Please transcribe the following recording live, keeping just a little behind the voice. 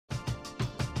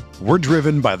We're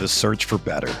driven by the search for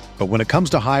better. But when it comes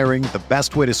to hiring, the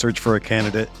best way to search for a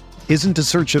candidate isn't to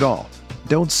search at all.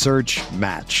 Don't search,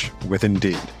 match with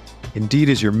Indeed. Indeed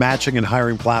is your matching and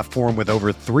hiring platform with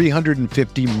over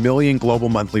 350 million global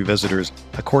monthly visitors,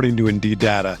 according to Indeed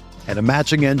data, and a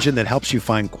matching engine that helps you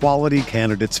find quality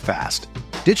candidates fast.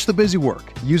 Ditch the busy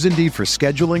work. Use Indeed for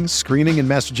scheduling, screening, and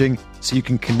messaging so you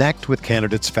can connect with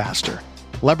candidates faster.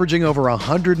 Leveraging over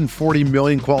 140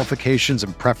 million qualifications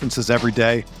and preferences every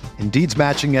day, Indeed's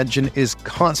matching engine is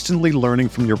constantly learning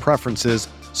from your preferences,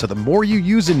 so the more you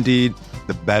use Indeed,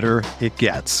 the better it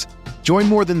gets. Join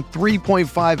more than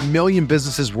 3.5 million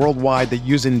businesses worldwide that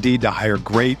use Indeed to hire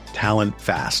great talent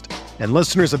fast. And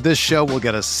listeners of this show will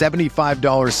get a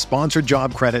 $75 sponsored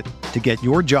job credit to get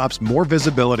your jobs more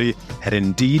visibility at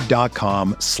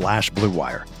Indeed.com/Blue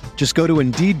Wire. Just go to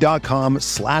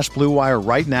Indeed.com/Blue Wire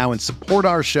right now and support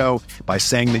our show by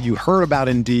saying that you heard about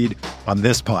Indeed on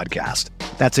this podcast.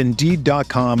 That's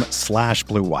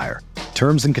Indeed.com/Blue Wire.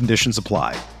 Terms and conditions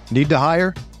apply. Need to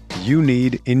hire? You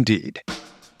need Indeed.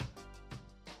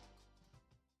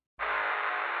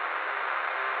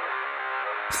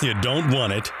 You don't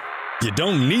want it, you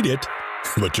don't need it,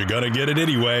 but you're going to get it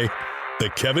anyway. The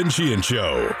Kevin Sheehan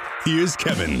Show. Here's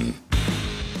Kevin.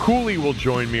 Cooley will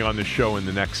join me on the show in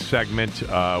the next segment.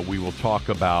 We will talk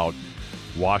about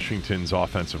Washington's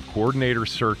offensive coordinator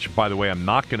search. By the way, I'm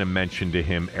not going to mention to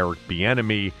him Eric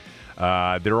Bieniemy.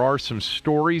 There are some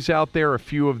stories out there, a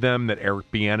few of them, that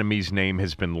Eric Bieniemy's name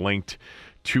has been linked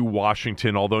to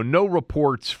Washington, although no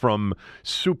reports from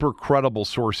super credible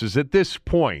sources at this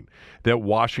point that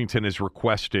Washington has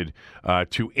requested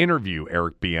to interview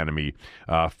Eric Bieniemy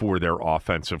for their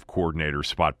offensive coordinator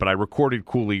spot. But I recorded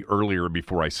Cooley earlier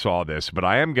before I saw this, but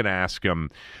I am going to ask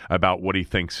him about what he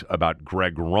thinks about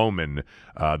Greg Roman,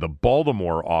 the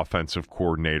Baltimore offensive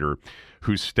coordinator,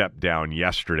 who stepped down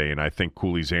yesterday, and I think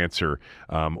Cooley's answer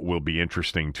will be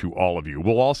interesting to all of you.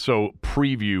 We'll also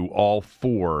preview all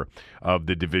four of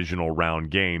the divisional round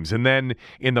games. And then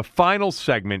in the final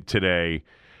segment today,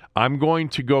 I'm going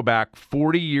to go back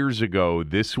 40 years ago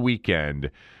this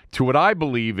weekend to what I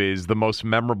believe is the most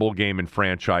memorable game in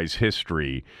franchise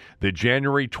history, the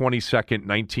January 22nd,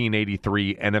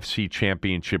 1983 NFC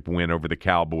Championship win over the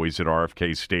Cowboys at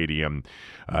RFK Stadium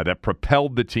that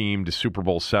propelled the team to Super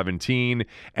Bowl 17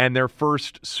 and their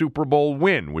first Super Bowl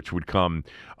win, which would come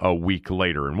a week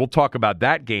later. And we'll talk about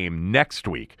that game next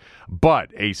week.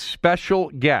 But a special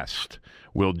guest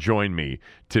will join me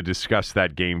to discuss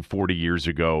that game 40 years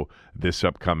ago this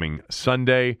upcoming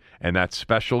Sunday, and that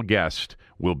special guest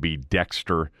will be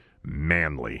Dexter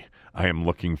Manley. I am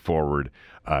looking forward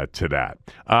to that.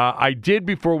 I did,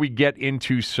 before we get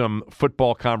into some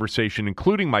football conversation,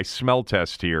 including my smell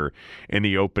test here in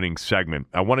the opening segment,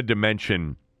 I wanted to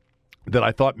mention that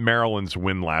I thought Maryland's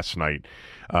win last night,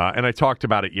 and I talked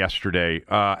about it yesterday.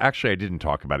 Actually, I didn't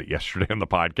talk about it yesterday on the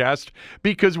podcast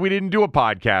because we didn't do a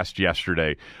podcast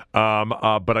yesterday,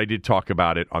 but I did talk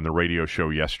about it on the radio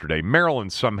show yesterday.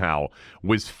 Maryland somehow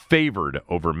was favored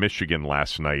over Michigan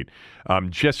last night,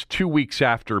 just 2 weeks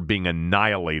after being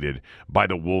annihilated by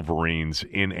the Wolverines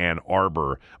in Ann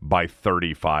Arbor by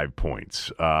 35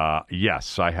 points.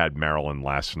 Yes, I had Maryland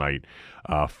last night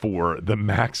for the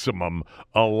maximum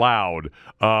allowed,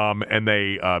 and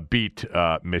they beat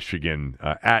Michigan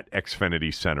at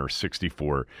Xfinity Center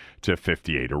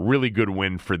 64-58. A really good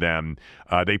win for them.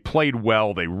 They played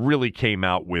well. They really came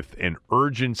out with an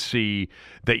urgency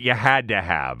that you had to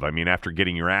have. I mean, after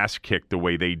getting your ass kicked the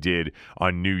way they did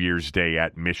on New Year's Day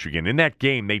at Michigan. In that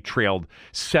game, they trailed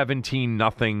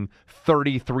 17-0,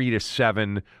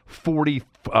 33-7,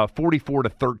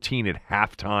 44-13 at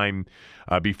halftime,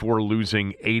 before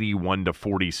losing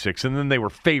 81-46, and then they were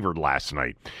favored last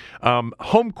night.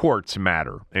 Home courts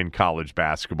matter in college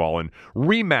basketball, and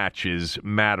rematches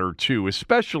matter too,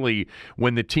 especially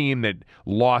when the team that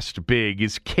lost big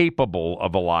is capable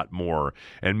of a lot more.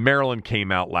 And Maryland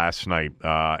came out last night,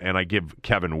 and I give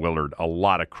Kevin Willard a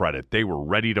lot of credit. They were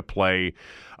ready to play.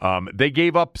 They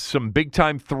gave up some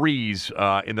big-time threes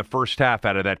in the first half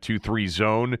out of that 2-3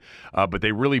 zone, but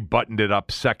they really buttoned it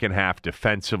up second half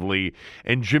defensively.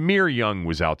 And Jameer Young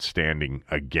was outstanding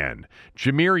again.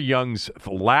 Jameer Young's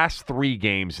last 3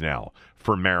 games now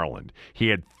for Maryland. He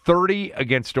had 30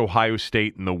 against Ohio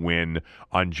State in the win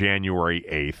on January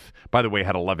 8th. By the way,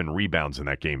 had 11 rebounds in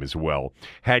that game as well.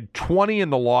 Had 20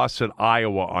 in the loss at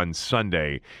Iowa on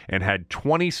Sunday and had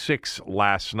 26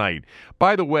 last night.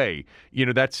 By the way, you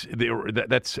know, that's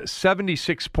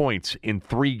 76 points in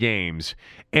 3 games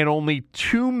and only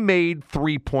 2 made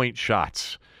 3-point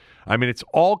shots. I mean, it's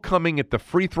all coming at the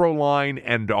free throw line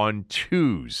and on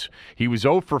twos. He was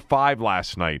 0 for 5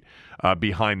 last night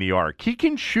behind the arc. He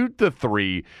can shoot the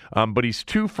three, but he's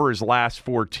 2 for his last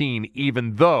 14,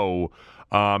 even though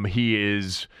he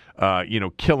is,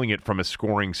 killing it from a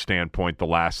scoring standpoint the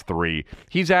last 3.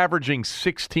 He's averaging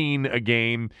 16 a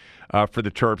game for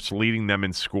the Terps, leading them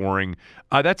in scoring.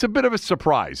 That's a bit of a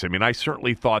surprise. I mean, I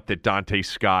certainly thought that Dante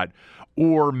Scott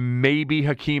or maybe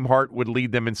Hakeem Hart would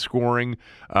lead them in scoring.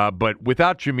 But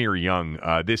without Jameer Young,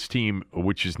 this team,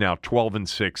 which is now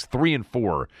 12-6,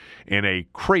 3-4 in a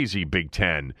crazy Big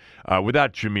Ten,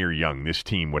 without Jameer Young, this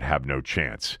team would have no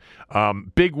chance.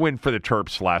 Big win for the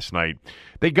Terps last night.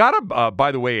 They got,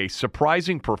 by the way, a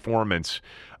surprising performance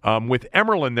with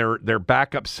Emerlin, their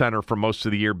backup center for most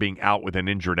of the year, being out with an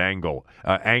injured ankle.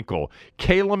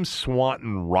 Caleb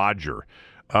Swanton-Roger.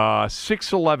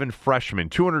 6'11" freshman,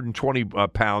 220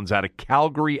 pounds, out of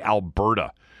Calgary,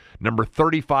 Alberta. Number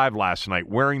 35 last night,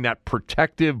 wearing that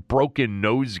protective broken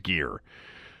nose gear.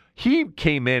 He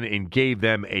came in and gave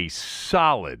them a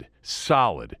solid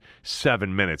 7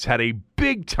 minutes. Had a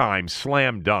big-time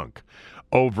slam dunk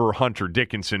over Hunter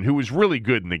Dickinson, who was really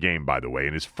good in the game, by the way,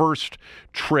 in his first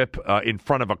trip in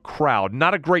front of a crowd.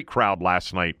 Not a great crowd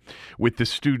last night with the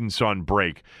students on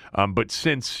break. But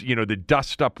since, the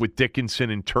dust-up with Dickinson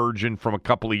and Turgeon from a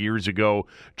couple of years ago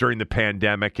during the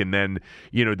pandemic, and then,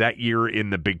 that year in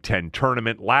the Big Ten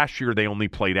tournament. Last year they only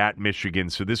played at Michigan,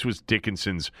 so this was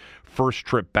Dickinson's first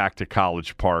trip back to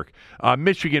College Park.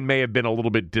 Michigan may have been a little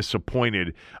bit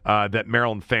disappointed that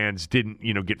Maryland fans didn't,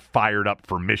 get fired up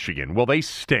for Michigan. Well, they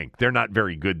stink. They're not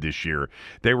very good this year.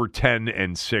 They were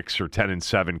 10-6 or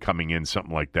 10-7 coming in,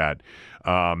 something like that.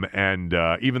 And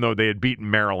even though they had beaten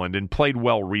Maryland and played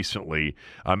well recently,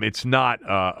 it's not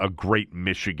a great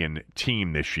Michigan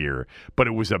team this year. But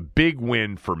it was a big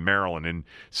win for Maryland. And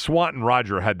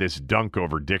Swanton-Roger had this dunk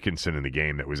over Dickinson in the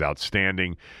game that was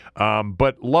outstanding.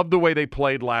 But loved the way they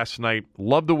played last night.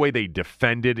 Loved the way they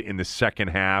defended in the second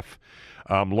half.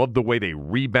 Loved the way they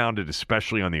rebounded,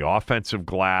 especially on the offensive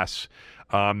glass.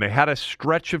 They had a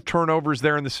stretch of turnovers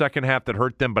there in the second half that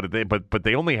hurt them, but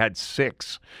they only had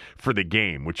 6 for the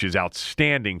game, which is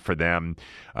outstanding for them.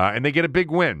 And they get a big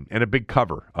win and a big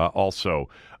cover also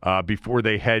before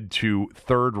they head to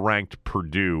third-ranked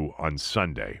Purdue on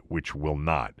Sunday, which will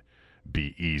not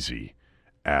be easy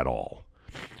at all.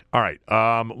 All right,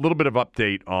 a little bit of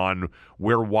update on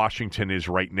where Washington is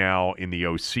right now in the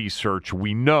OC search.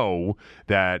 We know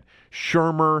that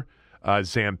Shermer,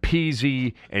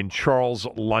 Zampese, and Charles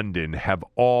London have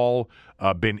all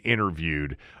been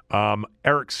interviewed.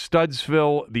 Eric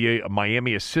Studsville, the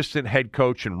Miami assistant head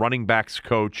coach and running backs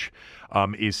coach,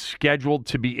 is scheduled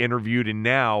to be interviewed. And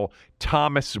now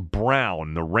Thomas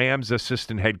Brown, the Rams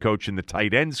assistant head coach and the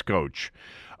tight ends coach,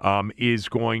 is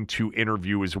going to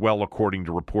interview as well, according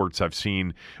to reports. I've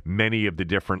seen many of the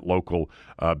different local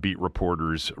beat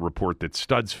reporters report that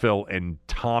Studsville and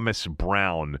Thomas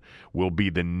Brown will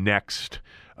be the next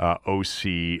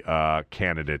OC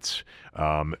candidates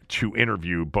to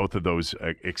interview. Both of those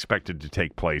expected to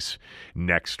take place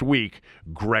next week.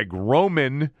 Greg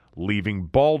Roman leaving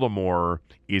Baltimore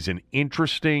is an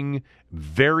interesting,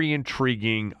 very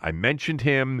intriguing. I mentioned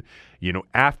him,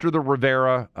 after the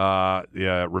Rivera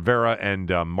and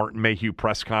Martin Mayhew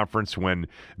press conference when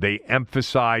they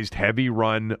emphasized heavy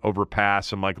run over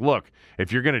pass. I'm like, look,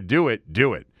 if you're going to do it,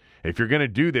 do it. If you're going to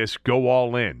do this, go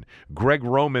all in. Greg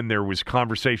Roman, there was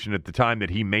conversation at the time that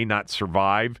he may not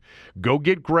survive. Go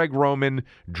get Greg Roman,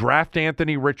 draft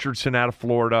Anthony Richardson out of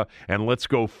Florida, and let's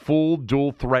go full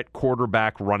dual-threat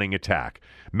quarterback running attack.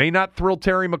 May not thrill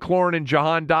Terry McLaurin and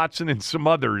Jahan Dotson and some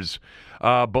others,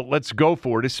 but let's go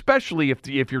for it, especially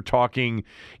if you're talking,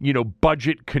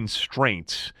 budget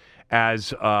constraints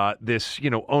as this,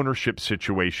 ownership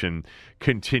situation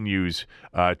continues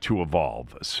to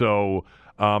evolve. So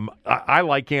I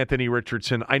like Anthony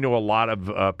Richardson. I know a lot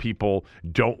of people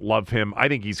don't love him. I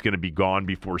think he's going to be gone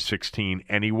before 16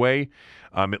 anyway.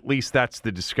 At least that's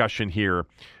the discussion here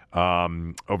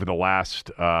over the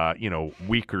last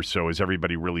week or so, as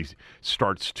everybody really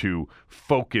starts to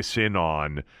focus in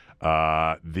on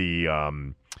the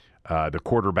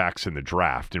quarterbacks in the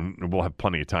draft, and we'll have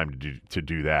plenty of time to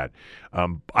do that.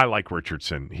 I like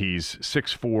Richardson. He's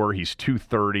 6'4", he's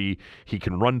 230, he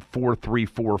can run 4.3,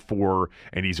 4.4,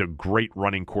 and he's a great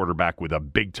running quarterback with a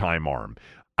big-time arm.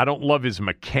 I don't love his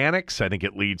mechanics. I think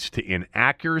it leads to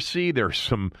inaccuracy. There's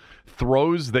some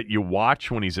throws that you watch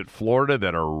when he's at Florida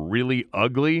that are really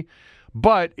ugly,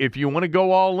 But if you want to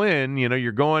go all in,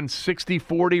 you're going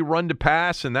 60-40 run to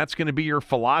pass, and that's going to be your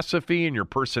philosophy and your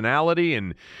personality,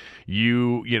 and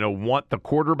you want the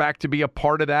quarterback to be a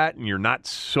part of that, and you're not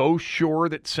so sure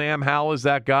that Sam Howell is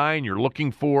that guy, and you're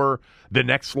looking for the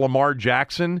next Lamar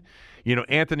Jackson,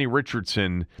 Anthony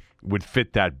Richardson would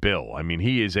fit that bill. I mean,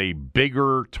 he is a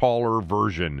bigger, taller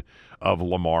version of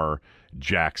Lamar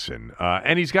Jackson.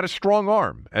 And he's got a strong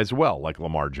arm as well, like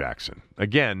Lamar Jackson.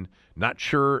 Again, not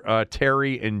sure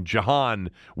Terry and Jahan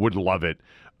would love it.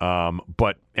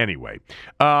 But anyway,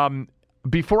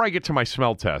 before I get to my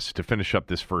smell test to finish up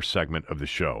this first segment of the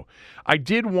show, I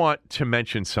did want to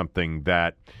mention something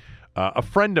that a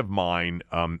friend of mine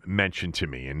mentioned to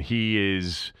me, and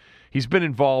he's been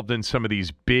involved in some of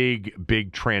these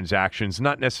big transactions,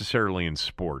 not necessarily in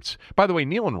sports. By the way,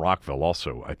 Neil in Rockville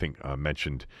also, I think,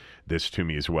 mentioned this to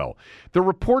me as well. The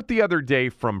report the other day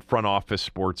from Front Office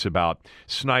Sports about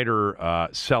Snyder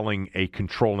selling a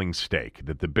controlling stake,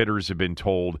 that the bidders have been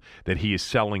told that he is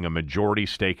selling a majority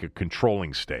stake, a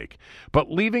controlling stake,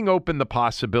 but leaving open the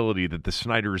possibility that the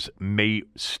Snyders may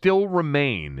still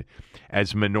remain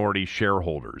as minority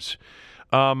shareholders.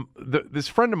 This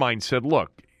friend of mine said,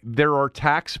 look, there are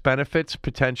tax benefits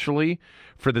potentially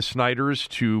for the Snyders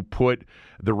to put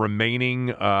the remaining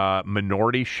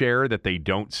minority share that they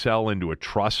don't sell into a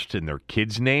trust in their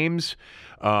kids' names.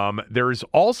 There's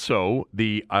also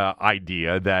the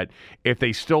idea that if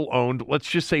they still owned, let's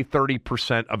just say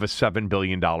 30% of a $7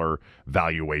 billion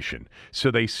valuation, so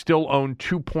they still own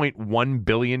 $2.1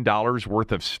 billion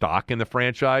worth of stock in the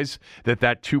franchise,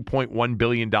 that $2.1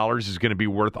 billion is going to be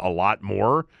worth a lot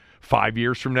more 5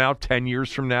 years from now, 10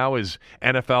 years from now, as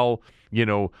NFL,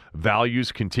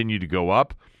 values continue to go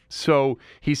up. So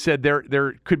he said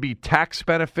there could be tax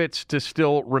benefits to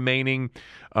still remaining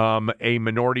a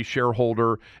minority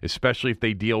shareholder, especially if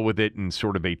they deal with it in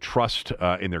sort of a trust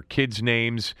in their kids'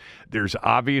 names. There's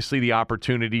obviously the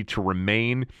opportunity to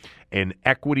remain an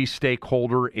equity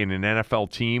stakeholder in an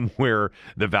NFL team where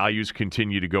the values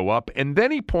continue to go up. And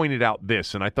then he pointed out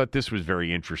this, and I thought this was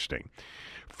very interesting.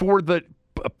 For the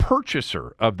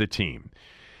purchaser of the team,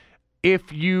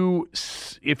 if you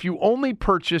only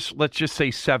purchase, let's just say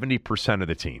 70% of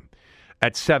the team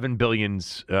at $7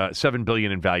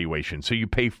 billion in valuation, so you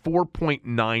pay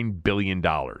 $4.9 billion.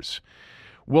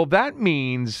 Well, that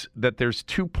means that there's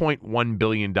 $2.1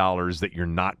 billion that you're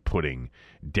not putting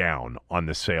down on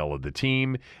the sale of the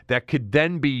team that could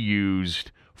then be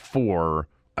used for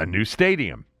a new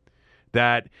stadium,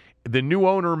 that the new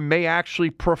owner may actually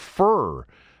prefer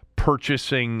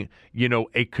purchasing,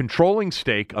 a controlling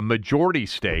stake, a majority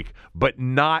stake, but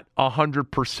not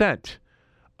 100%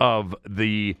 of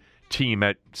the team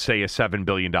at, say, a $7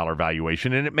 billion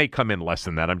valuation. And it may come in less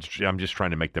than that. I'm just trying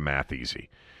to make the math easy.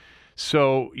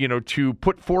 So, to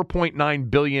put $4.9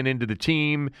 billion into the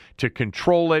team, to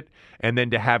control it, and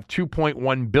then to have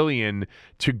 $2.1 billion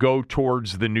to go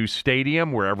towards the new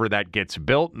stadium, wherever that gets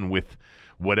built, and with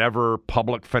whatever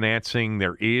public financing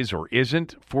there is or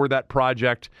isn't for that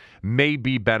project, may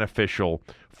be beneficial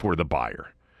for the buyer.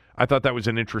 I thought that was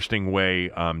an interesting way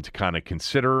to kind of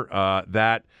consider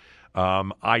that.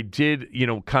 I did,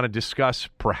 kind of discuss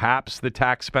perhaps the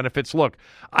tax benefits. Look,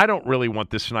 I don't really want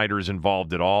the Snyders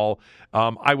involved at all.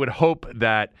 I would hope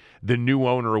that the new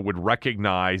owner would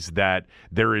recognize that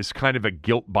there is kind of a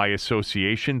guilt by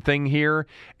association thing here,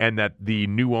 and that the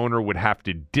new owner would have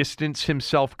to distance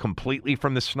himself completely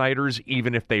from the Snyders,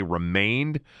 even if they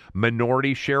remained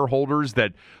minority shareholders.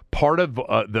 That part of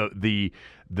the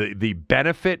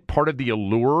benefit, part of the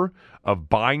allure of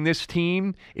buying this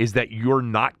team is that you're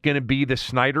not going to be the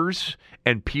Snyders,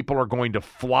 and people are going to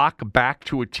flock back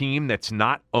to a team that's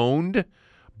not owned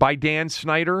by Dan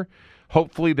Snyder.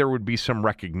 Hopefully there would be some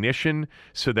recognition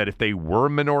so that if they were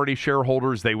minority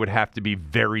shareholders, they would have to be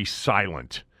very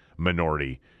silent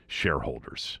minority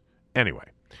shareholders. Anyway,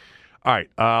 all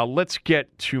right, let's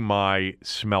get to my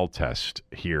smell test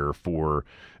here for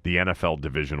the NFL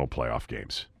divisional playoff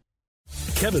games.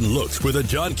 Kevin looks where the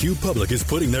John Q. public is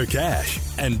putting their cash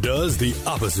and does the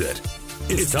opposite.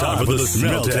 It's time for the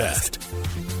smell test.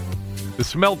 The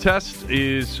smell test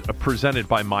is presented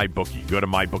by MyBookie. Go to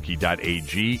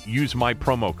mybookie.ag. Use my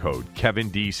promo code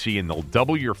KevinDC, and they'll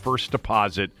double your first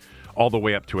deposit all the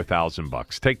way up to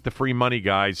 $1,000. Take the free money,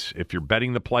 guys, if you're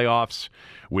betting the playoffs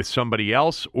with somebody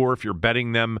else, or if you're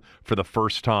betting them for the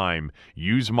first time.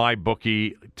 Use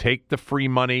MyBookie. Take the free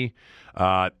money.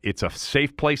 It's a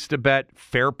safe place to bet.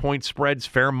 Fair point spreads,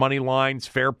 fair money lines,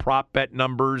 fair prop bet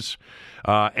numbers,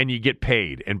 and you get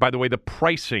paid. And by the way, the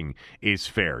pricing is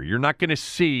fair. You're not going to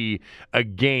see a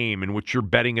game in which you're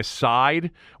betting a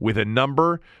side with a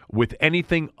number with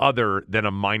anything other than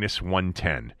a minus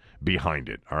 110. behind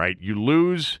it. All right, you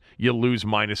lose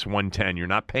minus 110. You're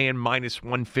not paying minus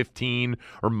 115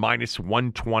 or minus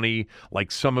 120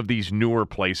 like some of these newer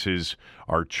places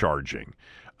are charging.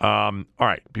 All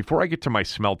right, before I get to my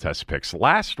smell test picks,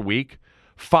 last week,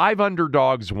 5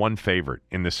 underdogs, 1 favorite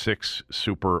in the 6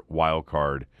 Super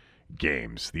Wildcard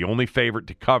games. The only favorite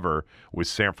to cover was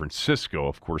San Francisco.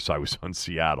 Of course, I was on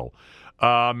Seattle.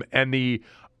 And the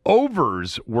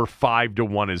overs were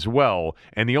 5-1 as well.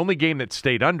 And the only game that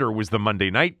stayed under was the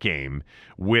Monday night game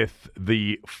with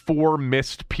the 4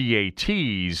 missed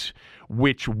PATs,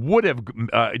 which would have,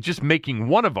 just making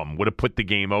one of them would have put the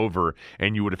game over,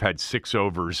 and you would have had 6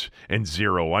 overs and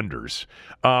 0 unders.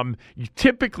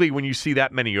 Typically, when you see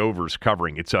that many overs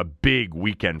covering, it's a big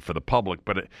weekend for the public.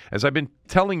 But as I've been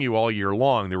telling you all year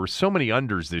long, there were so many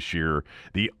unders this year.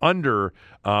 The under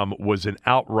was an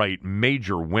outright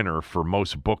major winner for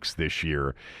most books this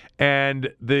year.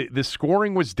 And the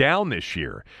scoring was down this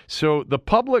year. So the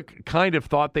public kind of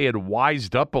thought they had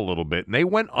wised up a little bit, and they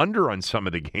went under on some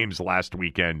of the games last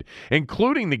weekend,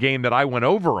 including the game that I went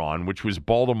over on, which was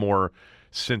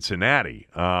Baltimore-Cincinnati.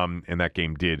 And that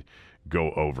game did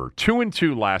go over.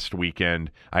 2-2 last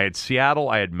weekend. I had Seattle,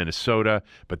 I had Minnesota,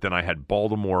 but then I had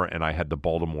Baltimore, and I had the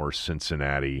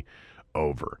Baltimore-Cincinnati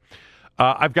over.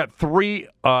 I've got 3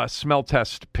 smell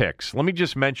test picks. Let me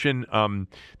just mention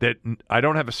that I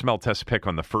don't have a smell test pick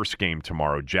on the first game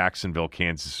tomorrow, Jacksonville,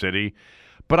 Kansas City.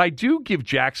 But I do give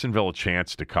Jacksonville a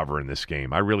chance to cover in this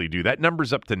game. I really do. That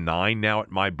number's up to 9 now at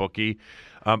my bookie.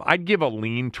 I'd give a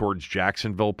lean towards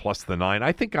Jacksonville plus the 9.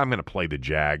 I think I'm going to play the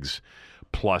Jags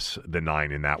plus the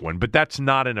 9 in that one. But that's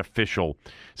not an official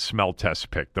smell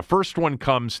test pick. The first one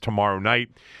comes tomorrow night.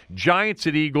 Giants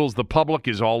at Eagles. The public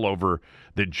is all over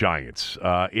the Giants.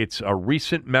 It's a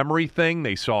recent memory thing.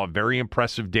 They saw a very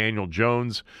impressive Daniel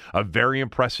Jones, a very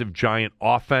impressive Giant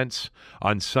offense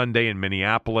on Sunday in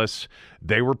Minneapolis.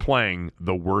 They were playing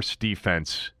the worst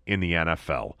defense in the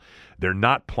NFL. They're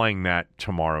not playing that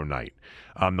tomorrow night.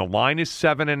 The line is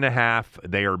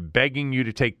 7.5. They are begging you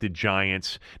to take the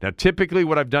Giants. Now, typically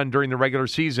what I've done during the regular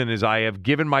season is I have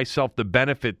given myself the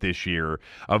benefit this year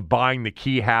of buying the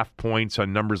key half points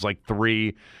on numbers like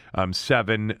 3,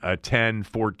 7, 10,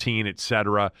 14,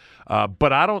 etc.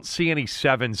 But I don't see any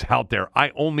 7s out there.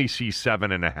 I only see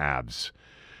 7.5s.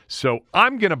 So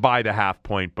I'm going to buy the half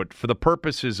point, but for the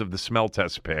purposes of the smell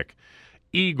test pick,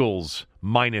 Eagles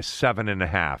minus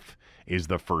 7.5 is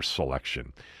the first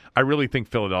selection. I really think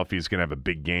Philadelphia is going to have a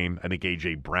big game. I think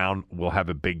A.J. Brown will have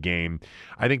a big game.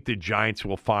 I think the Giants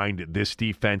will find this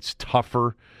defense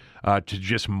tougher to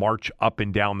just march up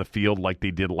and down the field like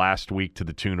they did last week to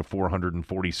the tune of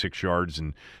 446 yards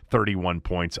and 31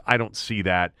 points. I don't see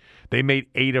that. They made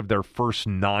 8 of their first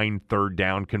 9 third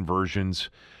down conversions.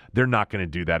 They're not going to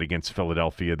do that against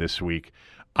Philadelphia this week.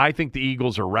 I think the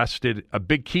Eagles are rested. A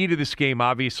big key to this game,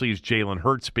 obviously, is Jalen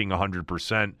Hurts being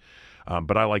 100%.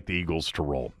 But I like the Eagles to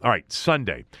roll. All right,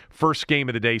 Sunday, first game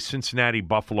of the day,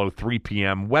 Cincinnati-Buffalo, 3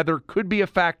 p.m. Weather could be a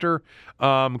factor.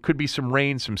 Could be some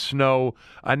rain, some snow.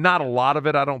 Not a lot of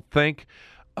it, I don't think.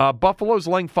 Buffalo's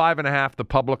laying 5.5. The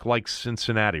public likes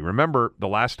Cincinnati. Remember, the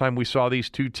last time we saw these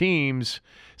two teams,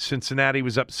 Cincinnati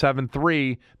was up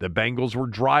 7-3. The Bengals were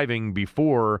driving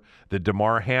before the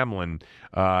Damar Hamlin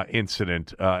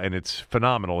incident, and it's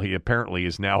phenomenal. He apparently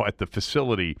is now at the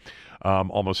facility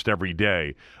almost every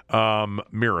day.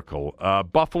 Miracle.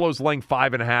 Buffalo's laying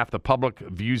 5.5. The public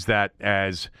views that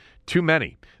as too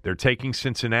many. They're taking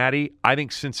Cincinnati. I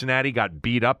think Cincinnati got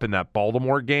beat up in that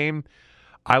Baltimore game.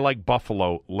 I like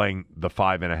Buffalo laying the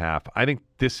 5.5. I think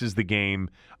this is the game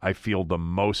I feel the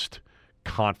most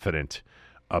confident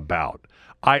about.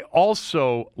 I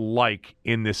also like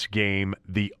in this game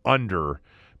the under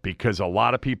because a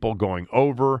lot of people going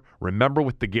over. Remember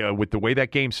with the way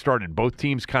that game started, both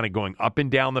teams kind of going up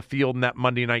and down the field in that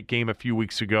Monday night game a few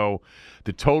weeks ago.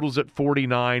 The total's at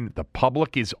 49. The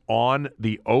public is on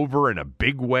the over in a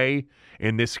big way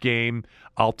in this game.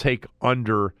 I'll take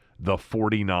under the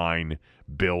 49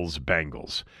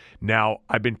 Bills-Bengals. Now,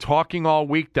 I've been talking all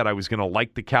week that I was going to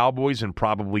like the Cowboys and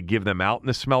probably give them out in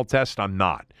the smell test. I'm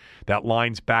not. That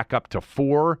line's back up to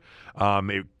 4.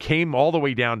 It came all the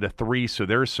way down to 3, so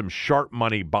there's some sharp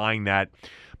money buying that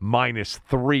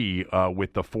 -3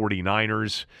 with the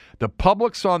 49ers. The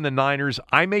public's on the Niners.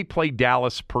 I may play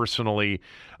Dallas personally.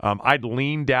 I'd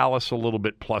lean Dallas a little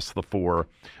bit plus the 4,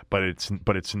 but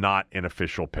it's not an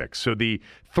official pick. So the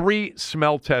 3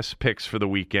 smell test picks for the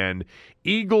weekend: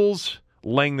 Eagles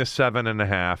laying the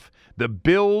 7.5, the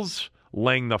Bills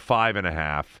laying the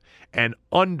 5.5, and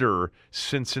under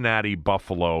Cincinnati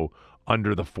Buffalo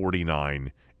under the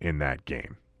 49 in that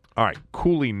game. All right,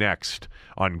 Cooley next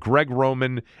on Greg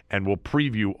Roman, and we'll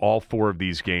preview all 4 of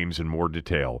these games in more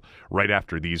detail right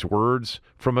after these words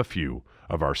from a few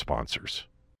of our sponsors.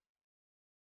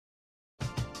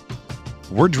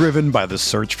 We're driven by the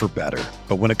search for better.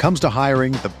 But when it comes to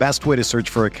hiring, the best way to search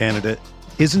for a candidate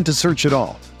isn't to search at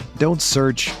all. Don't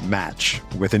search, match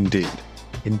with Indeed.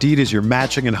 Indeed is your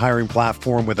matching and hiring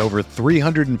platform with over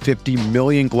 350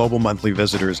 million global monthly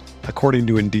visitors, according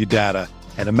to Indeed data,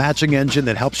 and a matching engine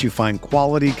that helps you find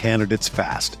quality candidates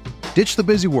fast. Ditch the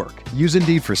busy work. Use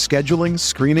Indeed for scheduling,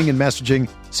 screening, and messaging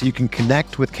so you can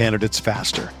connect with candidates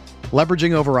faster.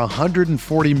 Leveraging over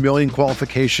 140 million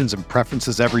qualifications and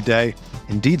preferences every day,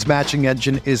 Indeed's matching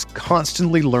engine is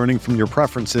constantly learning from your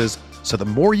preferences, so the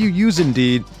more you use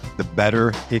Indeed, the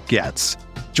better it gets.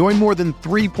 Join more than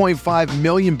 3.5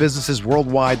 million businesses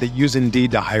worldwide that use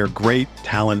Indeed to hire great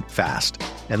talent fast.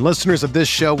 And listeners of this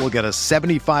show will get a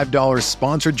 $75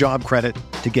 sponsored job credit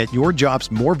to get your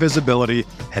jobs more visibility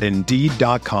at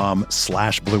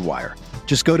Indeed.com/Blue Wire.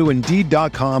 Just go to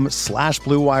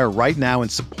Indeed.com/Blue Wire right now and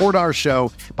support our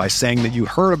show by saying that you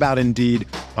heard about Indeed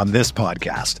on this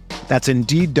podcast. That's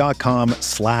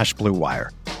Indeed.com/Blue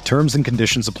Wire. Terms and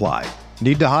conditions apply.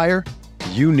 Need to hire?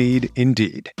 You need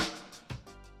Indeed.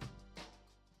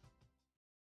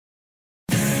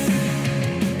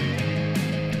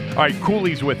 All right,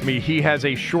 Cooley's with me. He has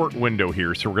a short window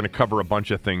here, so we're going to cover a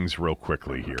bunch of things real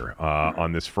quickly here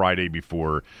on this Friday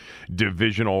before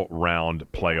divisional round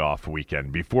playoff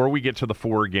weekend. Before we get to the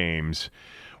 4 games,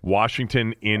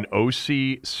 Washington in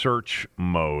OC search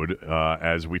mode.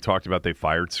 As we talked about, they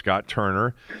fired Scott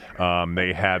Turner.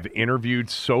 They have interviewed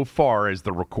so far, as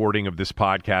the recording of this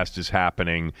podcast is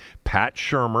happening, Pat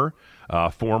Shurmur,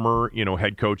 former,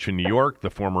 head coach in New York, the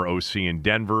former OC in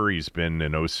Denver. He's been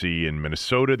an OC in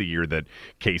Minnesota the year that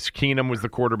Case Keenum was the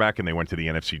quarterback, and they went to the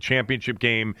NFC Championship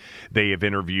game. They have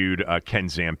interviewed Ken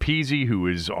Zampese, who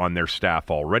is on their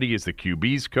staff already as the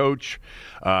QB's coach.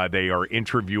 They are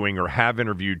interviewing or have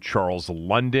interviewed Charles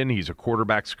London. He's a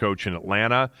quarterback's coach in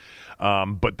Atlanta.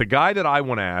 But the guy that I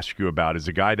want to ask you about is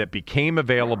a guy that became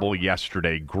available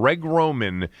yesterday. Greg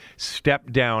Roman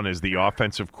stepped down as the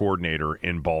offensive coordinator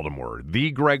in Baltimore.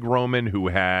 The Greg Roman who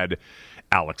had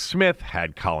Alex Smith,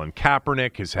 had Colin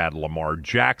Kaepernick, has had Lamar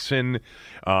Jackson,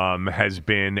 has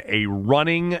been a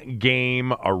running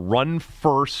game, a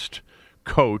run-first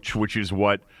coach, which is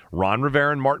what Ron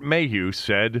Rivera and Martin Mayhew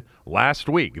said last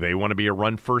week. They want to be a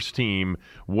run-first team.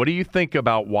 What do you think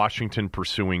about Washington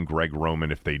pursuing Greg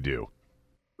Roman if they do?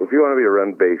 If you want to be a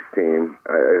run-based team,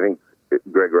 I think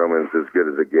Greg Roman's as good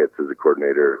as it gets as a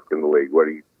coordinator in the league. What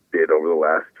he did over the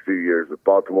last few years with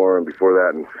Baltimore and before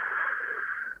that, and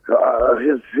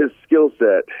his skill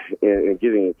set in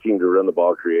getting a team to run the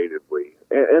ball creatively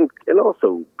and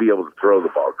also be able to throw the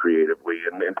ball creatively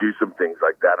and do some things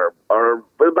like that are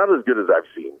about as good as I've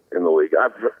seen in the league.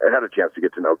 I've had a chance to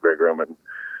get to know Greg Roman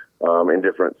in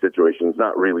different situations,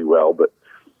 not really well, but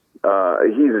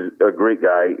he's a great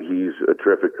guy. He's a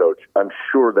terrific coach. I'm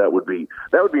sure that would be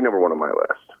number one on my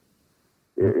list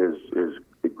is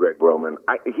Greg Roman.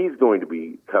 He's going to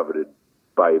be coveted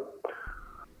by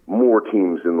more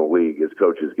teams in the league as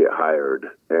coaches get hired,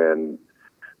 and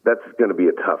that's going to be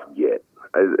a tough get.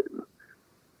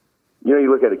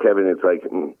 You look at it, Kevin, it's like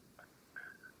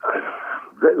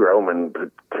Greg Roman,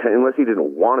 unless he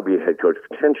didn't want to be a head coach,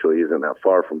 potentially isn't that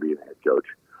far from being a head coach.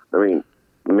 I mean,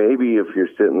 maybe if you're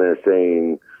sitting there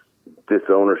saying this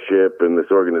ownership and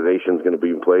this organization is going to be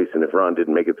in place, and if Ron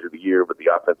didn't make it through the year, but the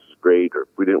offense is great, or if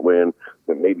we didn't win,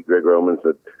 then maybe Greg Roman's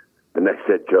the next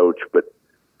head coach. But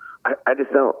I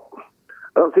just don't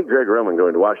think Greg Roman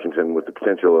going to Washington with the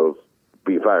potential of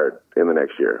being fired in the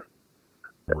next year.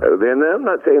 Then I'm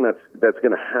not saying that's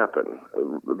going to happen.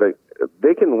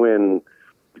 They can win.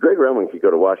 Greg Roman could go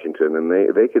to Washington and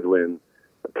they could win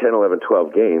 10, 11,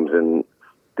 12 games, and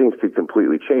things could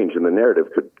completely change, and the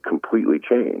narrative could completely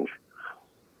change.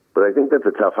 But I think that's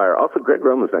a tough hire. Also, Greg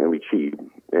Roman's not going to be cheap,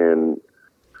 and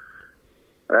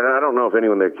I don't know if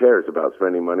anyone there cares about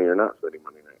spending money or not spending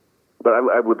money. But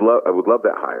I would love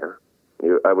that hire.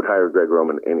 I would hire Greg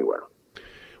Roman anywhere.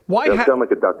 Why? That sound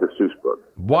like a Dr. Seuss book.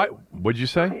 Why? What'd you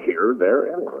say? Here,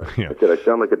 there, anywhere. Yeah. I said I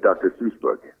sound like a Dr. Seuss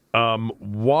book.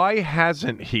 Why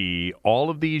hasn't he, all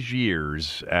of these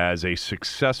years as a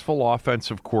successful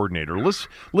offensive coordinator,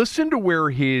 listen to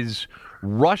where his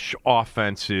rush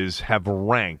offenses have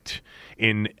ranked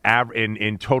in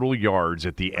total yards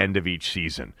at the end of each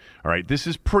season. All right, this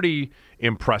is pretty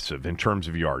impressive in terms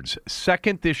of yards.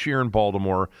 Second this year in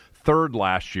Baltimore, third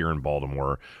last year in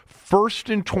Baltimore, first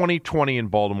in 2020 in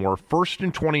Baltimore, first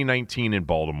in 2019 in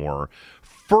Baltimore,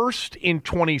 first in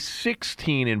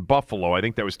 2016 in Buffalo. I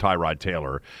think that was Tyrod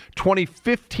Taylor.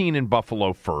 2015 in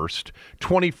Buffalo first.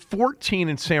 2014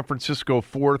 in San Francisco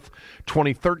fourth.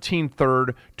 2013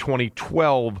 third.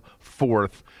 2012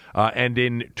 fourth. And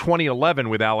in 2011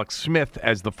 with Alex Smith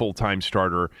as the full-time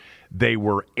starter, they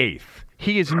were eighth.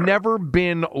 He has never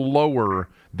been lower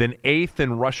than eighth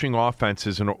in rushing offense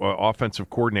as an offensive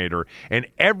coordinator. And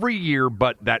every year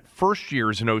but that first year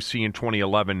as an OC in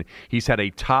 2011, he's had a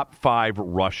top 5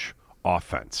 rush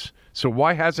offense. So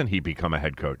why hasn't he become a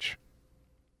head coach?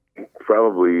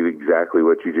 Probably exactly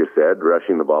what you just said.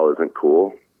 Rushing the ball isn't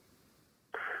cool.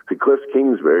 See, Cliff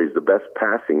Kingsbury's the best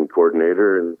passing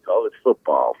coordinator in college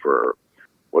football for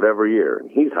whatever year. And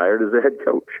he's hired as a head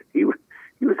coach. He was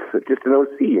just an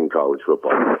OC in college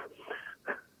football.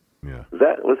 Yeah.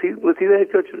 Was he the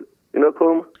head coach in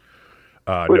Oklahoma?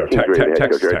 No,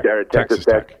 Texas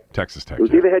Tech. Texas Tech. Was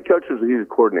he the head coach, or was he the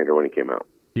coordinator when he came out?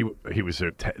 He was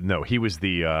he was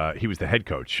the head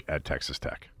coach at Texas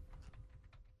Tech.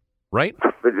 Right?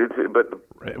 But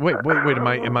wait. Am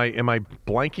I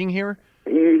blanking here?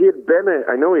 He had been.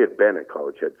 I know he had been a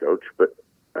college head coach, but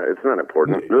it's not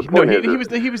important. He was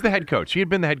the head coach. He had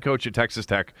been the head coach at Texas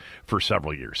Tech for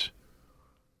several years.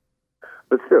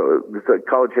 But still, it's a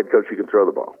college head coach who can throw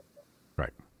the ball.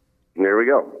 Right. And there we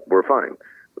go. We're fine.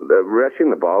 The rushing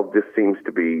the ball just seems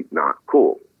to be not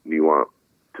cool. You want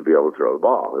to be able to throw the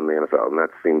ball in the NFL, and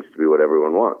that seems to be what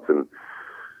everyone wants. And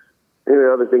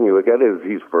the other thing you look at is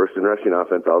he's first in rushing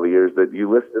offense all the years that you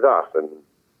listed off, and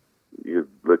you're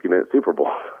looking at Super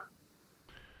Bowl.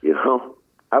 You know,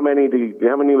 how many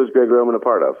was Greg Roman a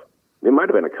part of? It might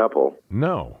have been a couple.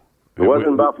 No. It wasn't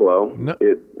in Buffalo. No,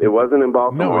 it wasn't in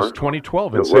Baltimore. No, it was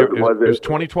 2012. It was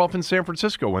 2012 in San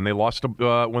Francisco when they lost to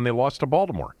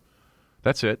Baltimore.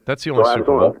 That's it. That's the only Super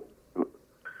Bowl.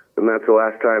 And that's the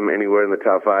last time anywhere in the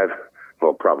top 5.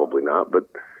 Well, probably not, but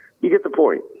you get the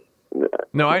point. I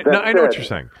know what you're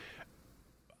saying.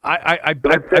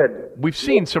 We've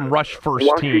seen some rush first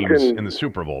teams in the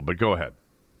Super Bowl, but go ahead.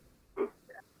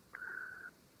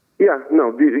 Yeah,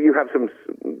 no, you have some.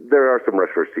 There are some rush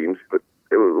first teams, but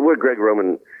with Greg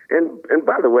Roman, and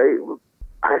by the way,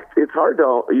 it's hard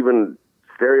to even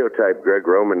stereotype Greg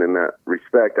Roman in that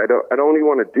respect. I don't even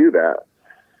want to do that.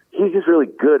 He's just really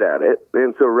good at it,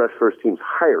 and so rush first teams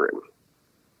hire him.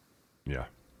 Yeah,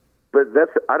 but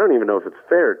I don't even know if it's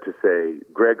fair to say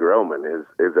Greg Roman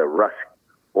is a rush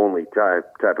only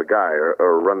type of guy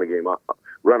or run the game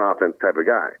run offense type of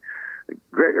guy.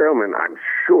 Greg Roman, I'm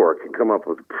sure, can come up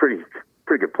with a pretty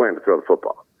good plan to throw the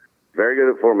football. Very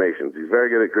good at formations. He's very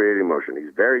good at creating motion.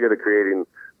 He's very good at creating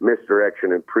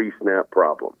misdirection and pre-snap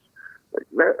problems.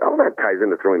 All that ties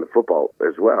into throwing the football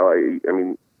as well. I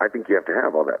mean, I think you have to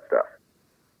have all that stuff.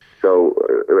 So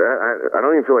I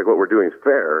don't even feel like what we're doing is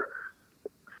fair.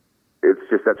 It's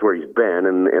just that's where he's been,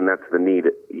 and that's the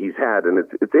need he's had. And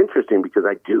it's interesting because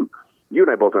you and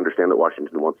I both understand that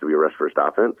Washington wants to be a rush-first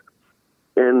offense.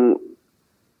 And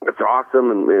it's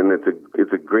awesome, and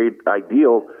it's a great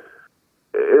ideal.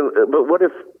 But what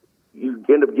if you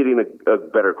end up getting a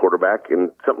better quarterback and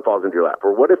something falls into your lap?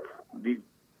 Or what if you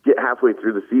get halfway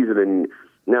through the season and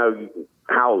now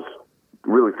Howell's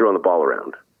really throwing the ball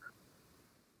around?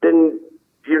 Then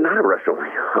you're not a rush-only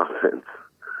offense.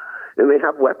 And they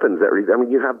have weapons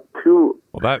you have two.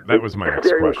 Well, that was my next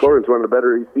question. Terry McLaurin's one of the better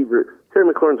receivers. Terry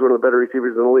McLaurin's one of the better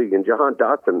receivers in the league, and Jahan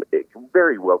Dotson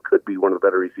very well could be one of the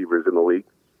better receivers in the league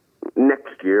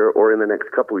next year or in the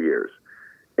next couple of years.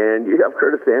 And you have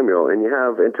Curtis Samuel, and you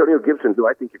have Antonio Gibson, who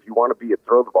I think if you want to be a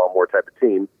throw-the-ball-more type of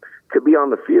team, could be on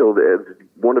the field as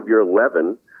one of your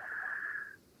 11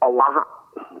 a lot.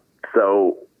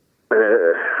 So,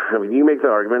 you make the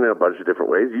argument in a bunch of different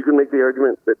ways. You can make the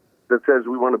argument that says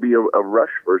we want to be a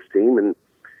rush-first team, and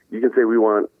you can say we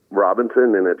want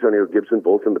Robinson and Antonio Gibson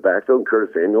both in the backfield, and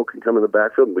Curtis Samuel can come in the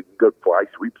backfield, and we can go fly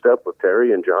sweep stuff with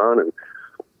Terry and John, and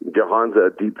Jahan's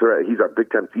a deep threat. He's our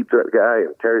big-time deep threat guy,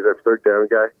 and Terry's our third down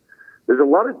guy. There's a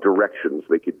lot of directions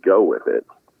they could go with it.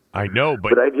 I know,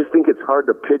 but I just think it's hard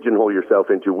to pigeonhole yourself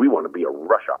into we want to be a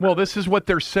rush offense. Well, this is what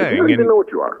they're saying. You don't even know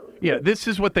what you are. Yeah, this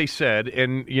is what they said,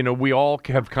 and we all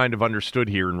have kind of understood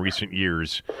here in recent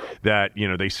years that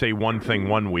they say one thing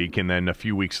one week, and then a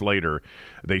few weeks later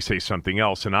they say something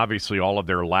else. And obviously, all of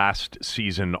their last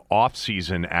season,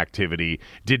 off-season activity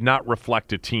did not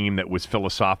reflect a team that was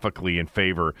philosophically in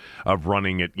favor of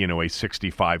running at a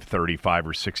 65-35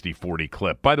 or 60-40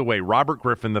 clip. By the way, Robert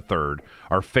Griffin III,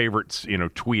 our favorite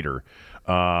tweeter,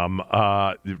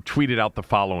 tweeted out the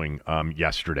following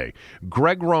yesterday.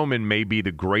 Greg Roman may be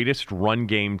the greatest run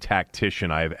game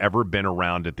tactician I have ever been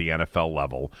around at the NFL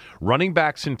level. Running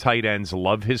backs and tight ends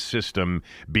love his system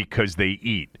because they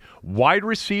eat. Wide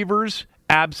receivers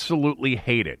absolutely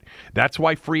hate it. That's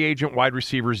why free agent wide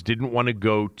receivers didn't want to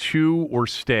go to or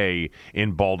stay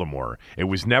in Baltimore. It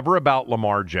was never about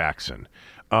Lamar Jackson.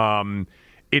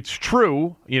 It's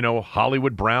true,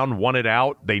 Hollywood Brown won it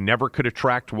out. They never could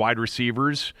attract wide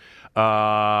receivers.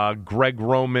 Greg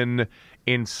Roman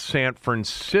in San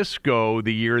Francisco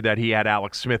the year that he had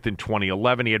Alex Smith in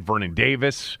 2011. He had Vernon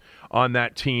Davis on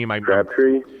that team.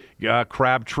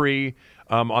 Crabtree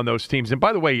on those teams. And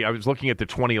by the way, I was looking at the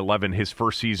 2011, his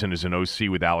first season as an OC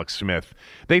with Alex Smith.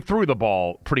 They threw the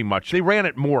ball pretty much. They ran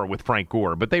it more with Frank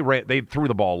Gore, but they threw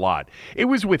the ball a lot. It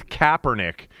was with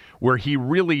Kaepernick where he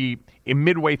really,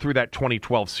 midway through that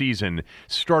 2012 season,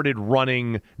 started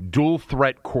running dual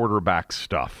threat quarterback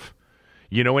stuff.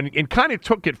 And kind of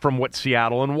took it from what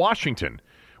Seattle and Washington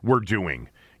were doing,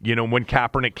 when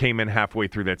Kaepernick came in halfway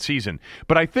through that season.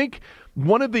 But I think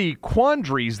one of the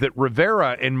quandaries that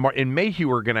Rivera and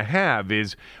Mayhew are going to have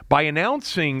is by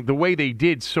announcing the way they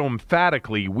did so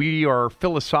emphatically, we are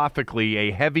philosophically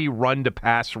a heavy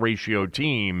run-to-pass ratio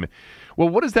team. Well,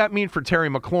 what does that mean for Terry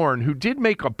McLaurin, who did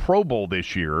make a Pro Bowl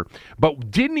this year, but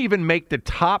didn't even make the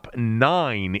top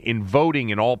 9 in voting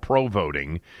in All-Pro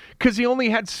voting because he only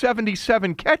had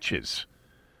 77 catches?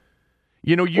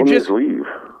 You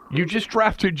just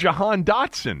drafted Jahan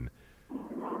Dotson.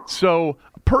 So,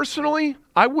 personally,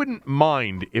 I wouldn't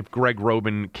mind if Greg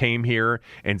Roman came here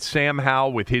and Sam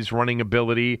Howell with his running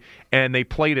ability, and they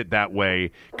played it that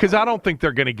way, because I don't think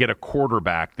they're going to get a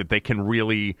quarterback that they can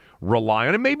really rely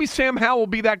on. And maybe Sam Howell will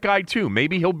be that guy, too.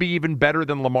 Maybe he'll be even better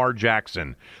than Lamar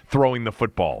Jackson throwing the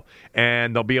football,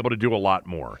 and they'll be able to do a lot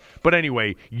more. But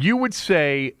anyway, you would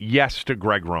say yes to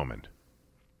Greg Roman.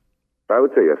 I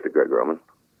would say yes to Greg Roman.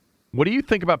 What do you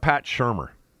think about Pat Shurmur?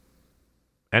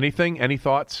 Anything? Any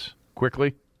thoughts?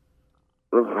 Quickly.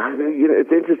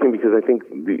 It's interesting because I think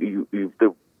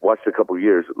you've watched a couple of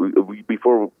years.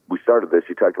 Before we started this,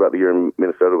 you talked about the year in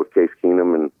Minnesota with Case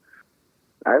Keenum, and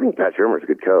I think Pat Shurmur's a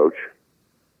good coach.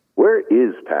 Where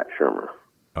is Pat Shurmur?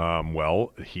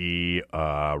 Well, he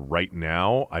right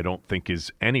now I don't think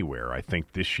is anywhere. I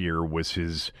think this year was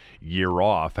his year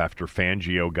off after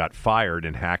Fangio got fired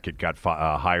and Hackett got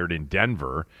hired in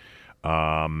Denver.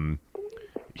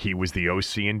 He was the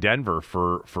OC in Denver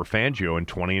for Fangio in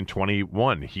 20 and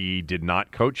 21. He did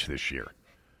not coach this year.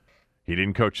 He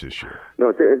didn't coach this year.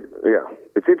 No,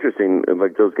 it's interesting.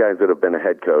 Like those guys that have been a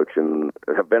head coach and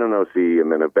have been an OC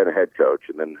and then have been a head coach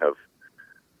and then have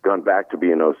gone back to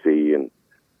be an OC, and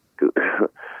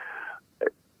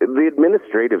the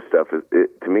administrative stuff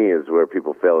to me is where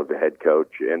people fail as a head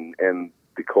coach, and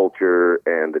the culture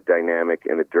and the dynamic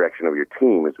and the direction of your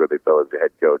team is where they fail as a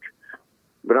head coach.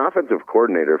 But an offensive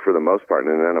coordinator, for the most part,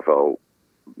 in an NFL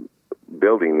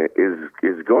building,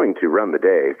 is going to run the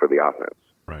day for the offense.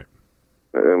 Right.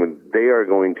 I mean, they are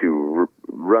going to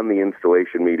run the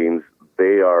installation meetings.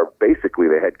 They are basically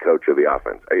the head coach of the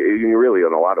offense. You really,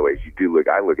 in a lot of ways,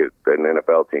 I look at an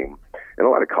NFL team and a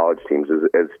lot of college teams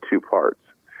as two parts.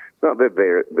 It's not that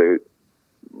they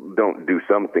don't do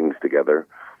some things together,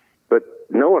 but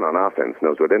no one on offense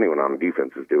knows what anyone on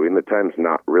defense is doing. The time's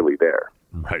not really there.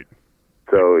 Right.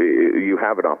 So you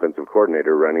have an offensive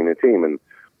coordinator running a team, and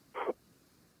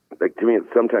to me, it's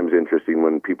sometimes interesting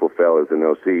when people fail as an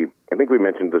OC. I think we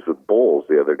mentioned this with Bowles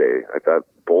the other day. I thought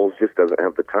Bowles just doesn't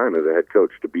have the time as a head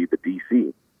coach to be the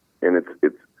DC, and it's. I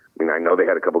mean, I know they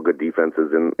had a couple good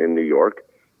defenses in New York,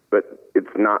 but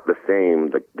it's not the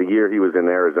same. The year he was in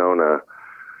Arizona,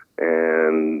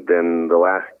 and then the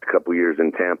last couple years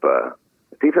in Tampa,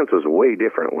 the defense was way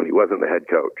different when he wasn't the head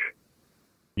coach.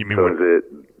 You mean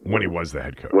when he was the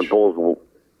head coach?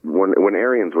 When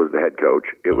Arians was the head coach,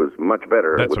 it was much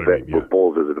better with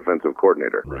Bowles as a defensive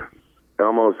coordinator. Right.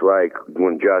 Almost like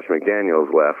when Josh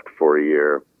McDaniels left for a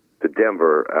year to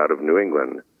Denver out of New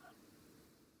England.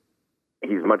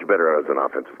 He's much better as an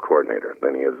offensive coordinator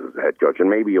than he is as a head coach. And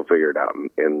maybe you'll figure it out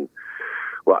in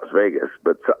Las Vegas.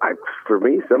 But for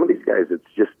me, some of these guys, it's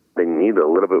just they need a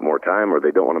little bit more time or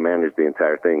they don't want to manage the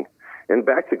entire thing. And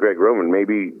back to Greg Roman,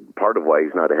 maybe part of why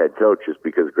he's not a head coach is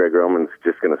because Greg Roman's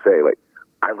just going to say,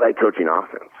 I like coaching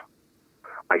offense.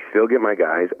 I still get my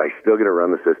guys. I still get to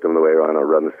run the system the way I want to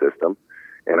run the system.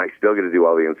 And I still get to do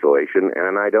all the installation.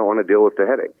 And I don't want to deal with the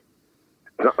headache.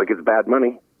 It's not like it's bad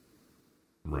money.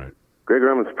 Right. Greg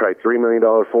Roman's probably $3 million,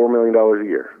 $4 million a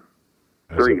year.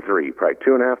 Probably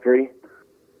 2.5, 3.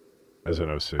 As an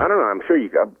OC. I don't know. I'm sure I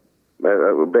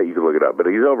bet you could look it up, but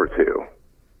he's over 2.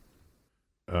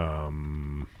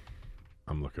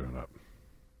 I'm looking it up.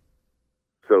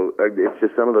 So it's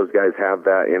just some of those guys have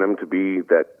that in them to be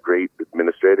that great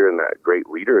administrator and that great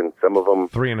leader, and some of them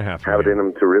 3.5 have it in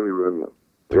them to really ruin them.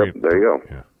 Yep, there you go.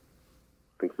 Yeah. I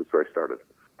think that's where I started.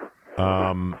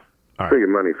 All right. Pretty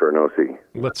good money for an OC.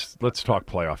 Let's talk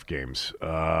playoff games.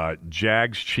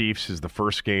 Jags Chiefs is the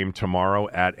first game tomorrow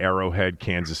at Arrowhead.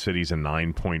 Kansas City's a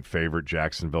 9-point favorite.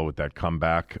 Jacksonville with that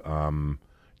comeback.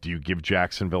 Do you give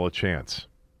Jacksonville a chance?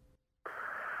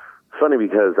 Funny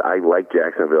because I like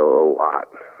Jacksonville a lot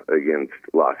against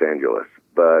Los Angeles,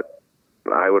 but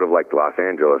I would have liked Los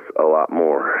Angeles a lot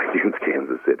more against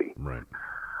Kansas City. Right.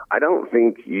 I don't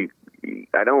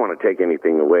want to take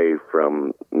anything away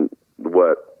from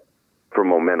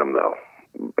momentum, though.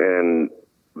 And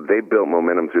they built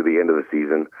momentum through the end of the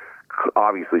season.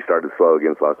 Obviously started slow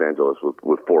against Los Angeles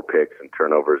with 4 picks and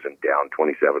turnovers and down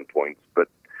 27 points, but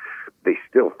they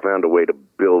still found a way to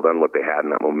build on what they had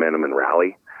in that momentum and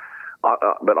rally.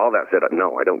 But all that said,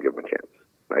 no, I don't give them a chance.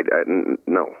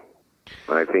 No.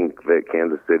 I think that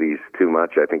Kansas City's too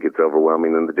much. I think it's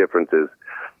overwhelming, and the difference is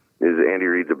Andy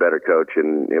Reid's a better coach,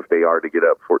 and if they are to get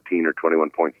up 14 or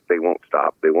 21 points, they won't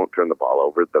stop. They won't turn the ball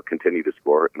over. They'll continue to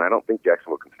score, and I don't think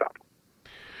Jacksonville can stop them.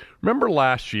 Remember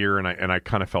last year, and I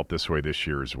kind of felt this way this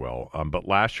year as well, but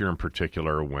last year in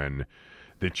particular when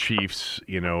the Chiefs,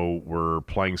 were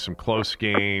playing some close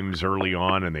games early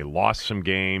on, and they lost some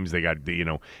games. They got,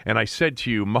 and I said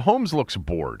to you, Mahomes looks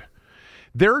bored.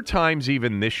 There are times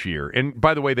even this year, and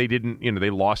by the way, they didn't, they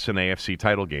lost an AFC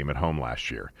title game at home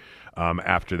last year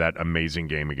after that amazing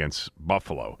game against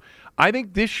Buffalo. I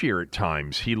think this year at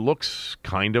times he looks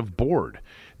kind of bored.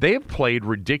 They have played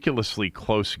ridiculously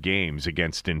close games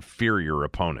against inferior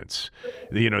opponents.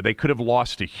 They could have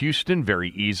lost to Houston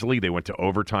very easily. They went to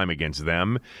overtime against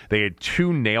them. They had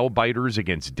 2 nail-biters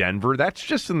against Denver. That's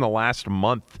just in the last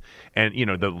month and,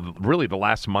 the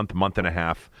last month and a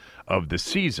half of the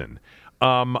season.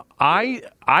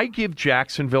 I give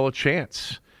Jacksonville a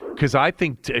chance because I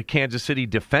think Kansas City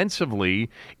defensively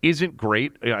isn't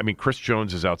great. I mean, Chris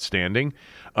Jones is outstanding.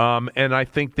 And I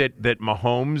think that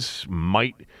Mahomes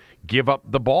might give up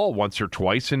the ball once or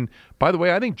twice. And by the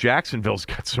way, I think Jacksonville's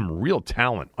got some real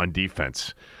talent on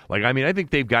defense. I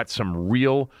think they've got some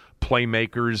real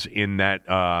playmakers in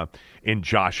that in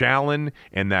Josh Allen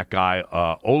and that guy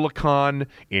Olakon,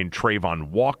 in Trayvon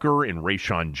Walker, in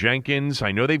Rayshon Jenkins.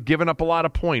 I know they've given up a lot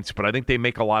of points, but I think they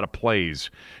make a lot of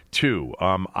plays too.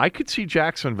 I could see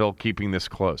Jacksonville keeping this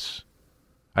close.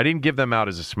 I didn't give them out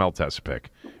as a smell test pick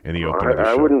in the open of the show.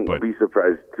 I wouldn't be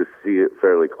surprised to see it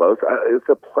fairly close. It's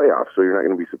a playoff, so you're not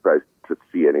going to be surprised to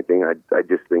see anything. I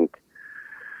just think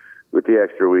with the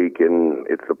extra week and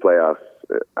it's the playoffs,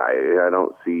 I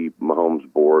don't see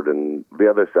Mahomes bored. And the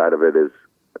other side of it is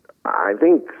I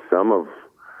think some of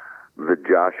the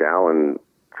Josh Allen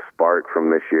spark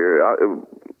from this year,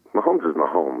 Mahomes is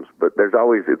Mahomes, but it's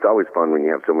always fun when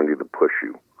you have somebody to push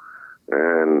you.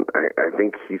 And I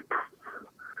think he'll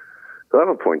have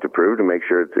a point to prove to make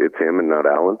sure it's him and not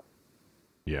Allen.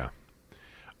 Yeah.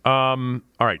 All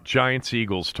right,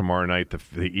 Giants-Eagles tomorrow night.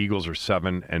 The Eagles are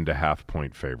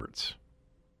 7.5-point favorites.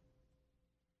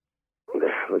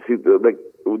 Let's see,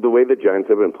 the way the Giants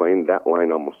have been playing, that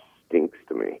line almost stinks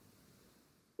to me.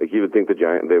 You would think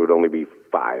they would only be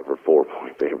 5 or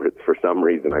 4-point favorites for some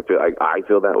reason. I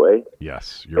feel that way.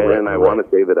 Yes, you're right. And I want to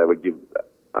say that I would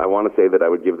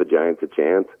give the Giants a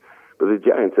chance, but the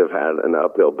Giants have had an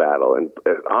uphill battle, and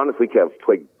honestly, Kev,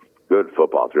 played good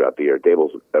football throughout the year.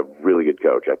 Dable's a really good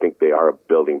coach. I think they are a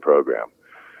building program.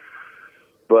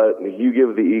 But you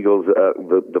give the Eagles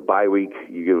the bye week,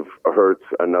 you give Hurts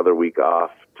another week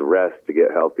off to rest, to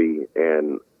get healthy,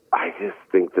 and I just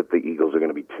think that the Eagles are going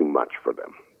to be too much for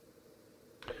them.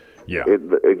 Yeah. And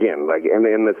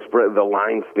the spread, the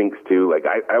line stinks too.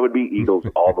 I would be Eagles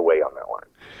all the way on that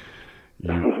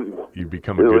line. You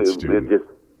become a good student.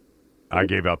 I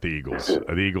gave out the Eagles.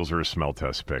 The Eagles are a smell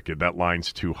test pick. That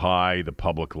line's too high. The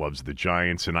public loves the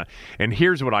Giants. And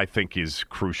here's what I think is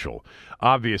crucial.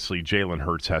 Obviously, Jalen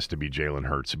Hurts has to be Jalen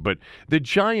Hurts, but the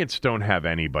Giants don't have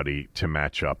anybody to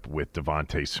match up with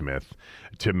Devontae Smith,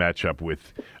 to match up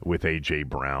with A.J.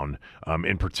 Brown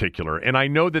in particular. And I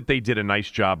know that they did a nice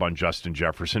job on Justin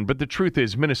Jefferson, but the truth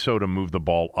is Minnesota moved the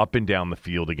ball up and down the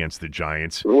field against the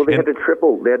Giants. Well, they had to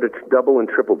double and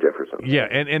triple Jefferson. Yeah,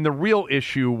 and the real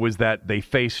issue was that they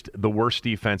faced the worst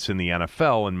defense in the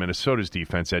NFL, and Minnesota's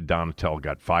defense. Ed Donatel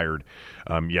got fired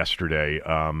yesterday,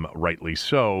 rightly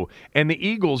so. And the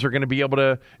Eagles are going to be able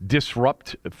to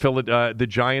disrupt the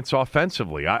Giants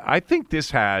offensively. I think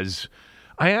this has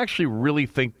I actually really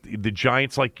think the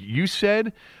Giants, like you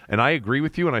said, and I agree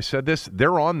with you, and I said this,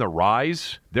 they're on the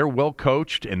rise. They're well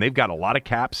coached, and they've got a lot of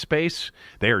cap space.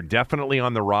 They are definitely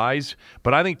on the rise.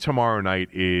 But I think tomorrow night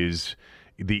is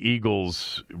the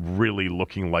Eagles really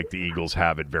looking like the Eagles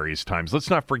have at various times. Let's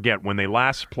not forget, when they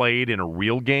last played in a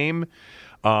real game,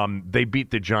 they beat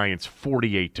the Giants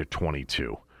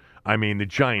 48-22. I mean, the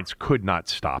Giants could not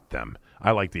stop them.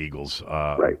 I like the Eagles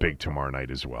big tomorrow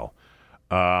night as well.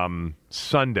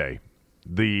 Sunday,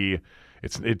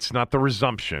 it's not the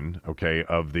resumption, okay,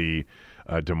 of the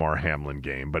DeMar Hamlin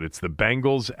game, but it's the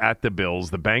Bengals at the Bills.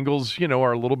 The Bengals,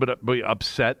 are a little bit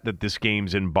upset that this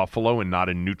game's in Buffalo and not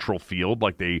in neutral field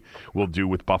like they will do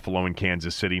with Buffalo and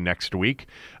Kansas City next week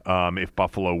if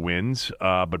Buffalo wins.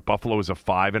 But Buffalo is a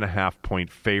 5.5-point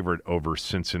favorite over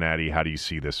Cincinnati. How do you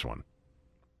see this one?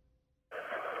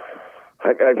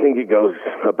 I think it goes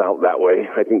about that way.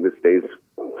 I think this stays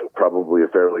probably a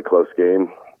fairly close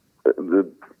game.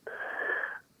 The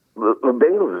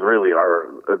Bengals really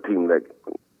are a team that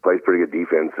plays pretty good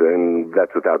defense, and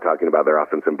that's without talking about their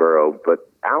offense and Burrow. But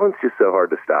Allen's just so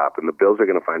hard to stop, and the Bills are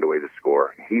going to find a way to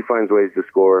score. He finds ways to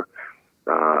score.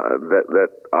 That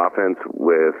offense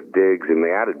with Diggs, and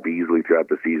they added Beasley throughout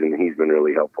the season. He's been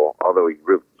really helpful, although he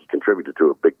really contributed to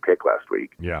a big pick last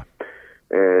week. Yeah.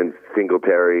 And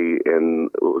Singletary and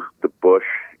the Bush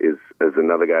is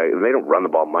another guy. And they don't run the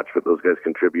ball much, but those guys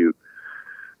contribute.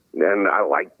 And I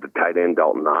like the tight end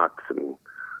Dalton Knox. And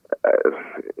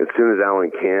as soon as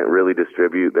Allen can't really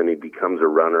distribute, then he becomes a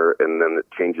runner, and then it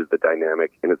changes the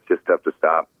dynamic, and it's just tough to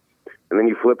stop. And then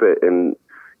you flip it, and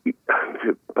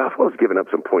Buffalo's given up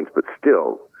some points, but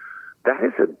still, that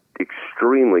is an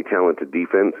extremely talented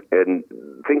defense. And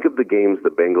think of the games the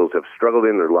Bengals have struggled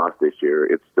in or lost this year.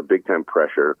 It's the big-time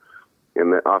pressure,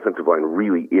 and the offensive line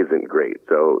really isn't great.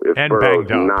 So if Burrow's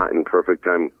not in perfect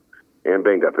time and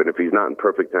banged up, and if he's not in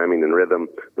perfect timing and rhythm,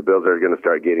 the Bills are going to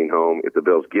start getting home. If the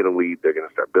Bills get a lead, they're going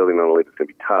to start building on a lead. It's going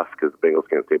to be tough because the Bengals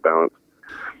can't stay balanced.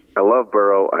 I love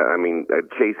Burrow. I mean,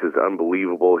 Chase is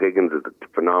unbelievable. Higgins is a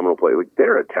phenomenal player. Like,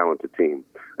 they're a talented team.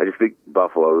 I just think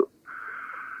Buffalo's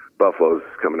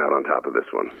coming out on top of this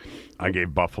one. I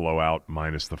gave Buffalo out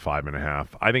minus the 5.5.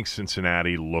 I think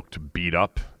Cincinnati looked beat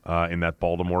up in that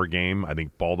Baltimore game. I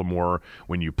think Baltimore,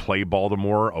 when you play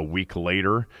Baltimore a week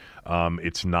later,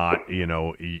 it's not,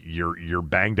 you're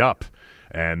banged up.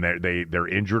 And they're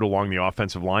injured along the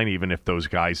offensive line, even if those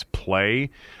guys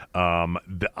play.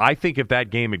 I think if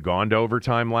that game had gone to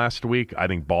overtime last week, I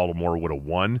think Baltimore would have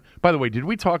won. By the way, did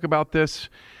we talk about this?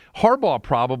 Harbaugh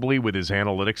probably, with his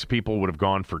analytics people, would have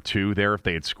gone for 2 there if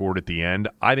they had scored at the end.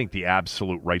 I think the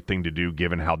absolute right thing to do,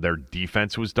 given how their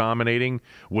defense was dominating,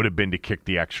 would have been to kick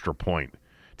the extra point.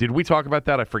 Did we talk about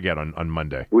that? I forget on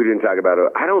Monday. We didn't talk about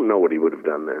it. I don't know what he would have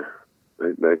done there.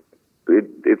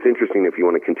 It's interesting if you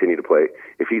want to continue to play,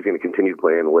 if he's going to continue to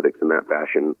play analytics in that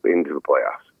fashion into the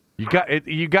playoffs.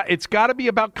 It's got to be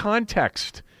about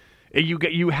context.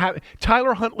 You have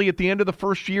Tyler Huntley at the end of the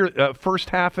first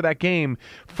half of that game,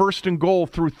 first and goal,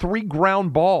 threw 3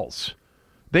 ground balls.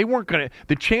 They weren't going to.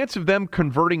 The chance of them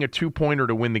converting a 2-pointer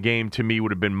to win the game, to me,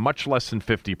 would have been much less than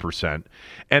 50%.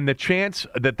 And the chance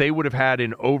that they would have had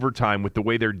in overtime, with the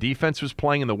way their defense was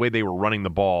playing and the way they were running the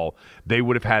ball, they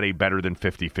would have had a better than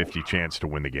 50-50 chance to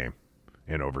win the game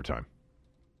in overtime.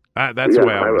 That's the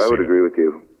way I would agree with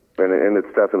you. And it's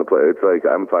tough in the play. It's like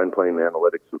I'm fine playing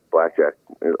analytics with blackjack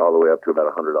all the way up to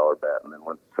about $100 bet, and then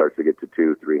once it starts to get to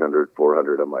 $200, $300,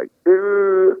 $400, I'm like,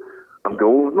 I'm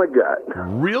going with my gut.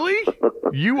 Really?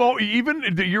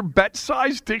 Even your bet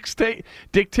size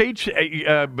dictates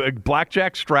a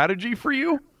blackjack strategy for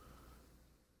you?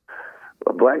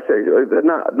 Well, blackjack,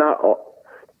 not all.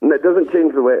 It doesn't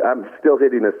change the way I'm still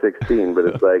hitting a 16, but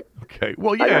it's like okay.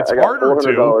 Well, yeah, it's harder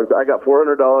to. I got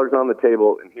 $400 on the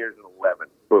table, and here's an 11.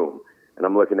 Boom, and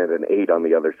I'm looking at an 8 on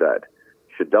the other side.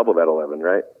 Should double that 11,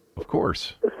 right? Of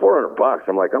course. It's $400.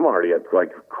 I'm like, I'm already at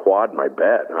like quad my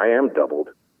bet. I am doubled.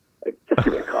 Like, just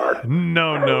give me a card.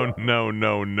 No.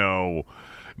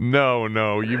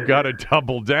 You've got to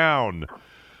double down.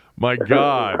 My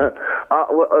God.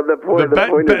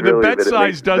 The bet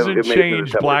size doesn't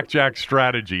change blackjack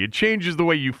strategy. It changes the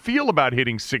way you feel about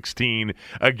hitting 16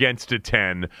 against a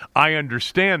 10. I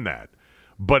understand that,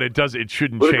 but it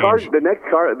shouldn't change. The next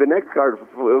card,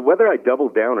 whether I double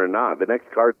down or not, the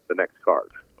next card's the next card.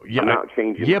 Yeah, I'm not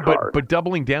changing the card. but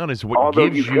doubling down is what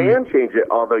gives you.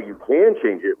 Although you can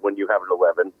change it when you have an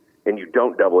 11 and you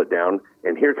don't double it down,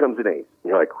 and here comes an 8. And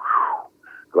you're like, whew,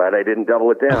 glad I didn't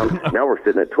double it down. Now we're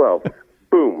sitting at 12.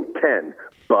 Boom, 10,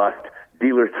 bust.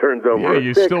 Dealer turns over a 6.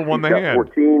 You still won the hand.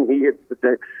 14, he hits the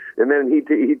 6. And then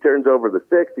he turns over the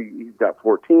 6. He's got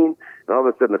 14. And all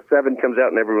of a sudden, the 7 comes out,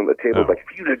 and everyone at the table is like,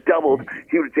 if you'd have doubled,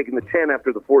 he would have taken the 10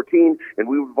 after the 14, and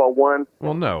we would have all won.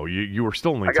 Well, no, you were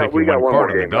still only taking one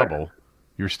card on the double. Right?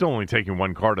 You're still only taking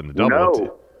one card on the double.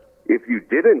 No, if you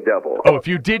didn't double. Oh, if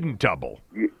you didn't double.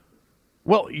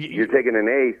 You're taking an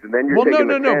ace, and then you're taking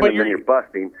the 10, and then you're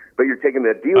busting. But you're taking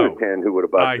the dealer 10 who would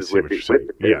have busted. I see what you're saying.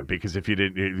 Yeah, because if you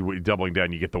did doubling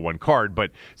down, you get the one card.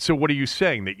 But so what are you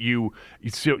saying that you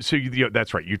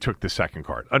that's right. You took the second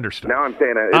card. Understood. Now I'm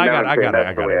saying I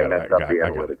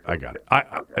got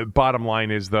it. Bottom line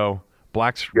is though,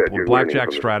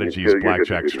 blackjack strategy is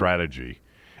blackjack strategy,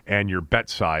 and your bet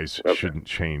size shouldn't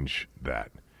change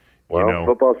that. Well,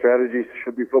 football strategy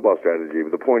should be football strategy,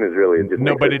 but the point is really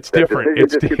but it's different.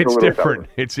 It's different.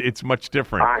 It's much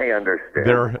different. I understand.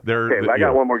 Okay, I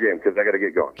got one more game because I got to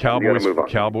get going. Cowboys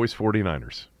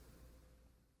 49ers.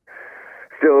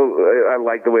 Still, I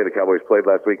like the way the Cowboys played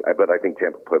last week, but I think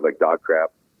Tampa played like dog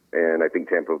crap, and I think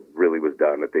Tampa really was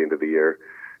done at the end of the year.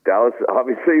 Dallas,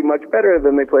 obviously, much better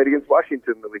than they played against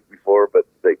Washington the week before, but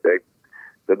they said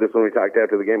this when we talked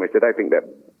after the game. I said, I think that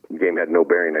game had no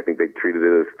bearing. I think they treated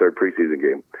it as third preseason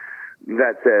game.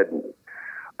 That said,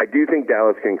 I do think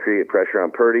Dallas can create pressure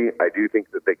on Purdy. I do think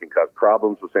that they can cause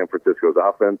problems with San Francisco's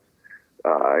offense.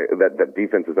 That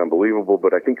defense is unbelievable,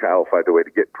 but I think Kyle will find a way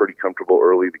to get pretty comfortable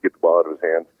early to get the ball out of his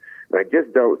hands. And I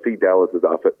just don't see Dallas's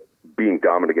offense being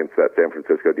dominant against that San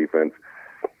Francisco defense.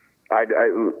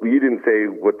 You didn't say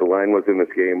what the line was in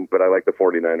this game, but I like the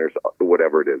 49ers,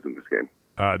 whatever it is in this game.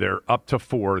 They're up to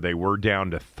 4. They were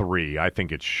down to 3. I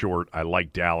think it's short. I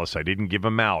like Dallas. I didn't give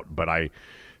them out, but I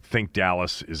think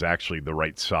Dallas is actually the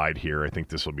right side here. I think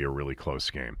this will be a really close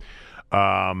game.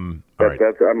 All right.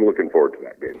 I'm looking forward to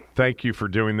that game. Thank you for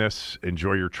doing this.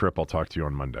 Enjoy your trip. I'll talk to you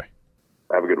on Monday.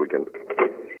 Have a good weekend.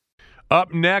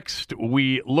 Up next,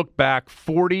 we look back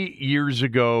 40 years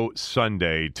ago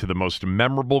Sunday to the most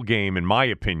memorable game, in my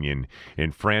opinion,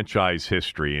 in franchise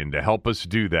history. And to help us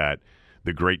do that,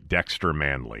 the great Dexter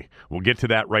Manley. We'll get to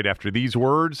that right after these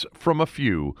words from a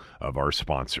few of our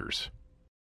sponsors.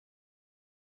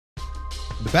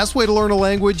 The best way to learn a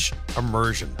language?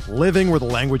 Immersion. Living where the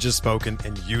language is spoken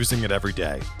and using it every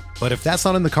day. But if that's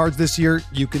not in the cards this year,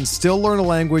 you can still learn a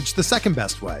language the second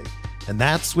best way. And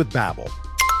that's with Babbel.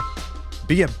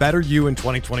 Be a better you in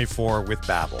 2024 with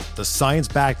Babbel, the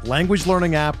science-backed language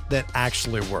learning app that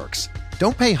actually works.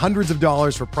 Don't pay hundreds of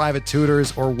dollars for private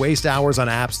tutors or waste hours on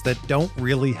apps that don't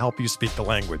really help you speak the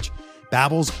language.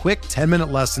 Babbel's quick 10-minute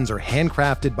lessons are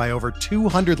handcrafted by over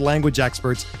 200 language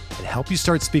experts and help you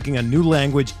start speaking a new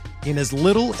language in as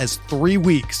little as 3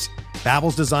 weeks.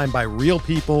 Babbel's designed by real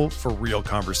people for real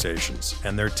conversations,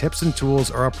 and their tips and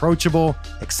tools are approachable,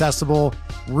 accessible,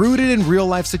 rooted in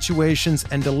real-life situations,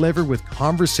 and delivered with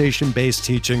conversation-based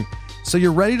teaching, so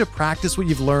you're ready to practice what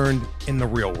you've learned in the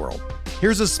real world.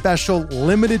 Here's a special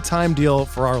limited-time deal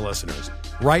for our listeners.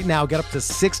 Right now, get up to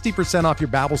 60% off your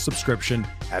Babbel subscription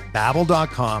at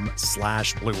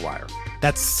babbel.com/Blue Wire.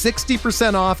 That's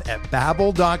 60% off at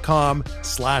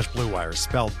babbel.com/Blue Wire,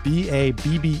 spelled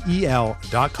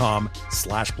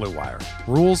BABBEL.com/Blue Wire.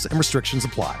 Rules and restrictions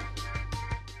apply.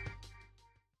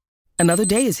 Another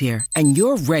day is here, and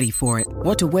you're ready for it.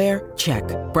 What to wear? Check.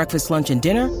 Breakfast, lunch, and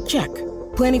dinner? Check.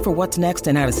 Planning for what's next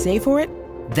and how to save for it?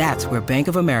 That's where Bank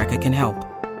of America can help.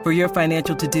 For your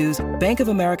financial to-dos, Bank of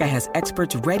America has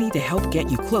experts ready to help get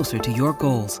you closer to your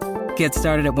goals. Get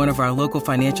started at one of our local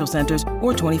financial centers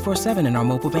or 24/7 in our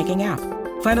mobile banking app.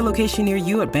 Find a location near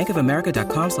you at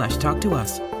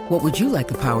bankofamerica.com/talktous. What would you like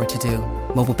the power to do?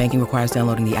 Mobile banking requires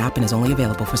downloading the app and is only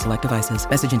available for select devices.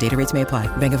 Message and data rates may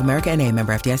apply. Bank of America N.A.,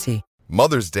 member FDIC.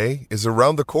 Mother's Day is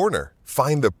around the corner.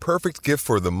 Find the perfect gift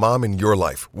for the mom in your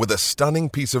life with a stunning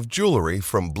piece of jewelry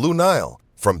from Blue Nile.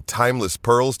 From timeless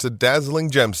pearls to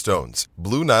dazzling gemstones,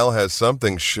 Blue Nile has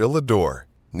something she'll adore.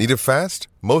 Need it fast?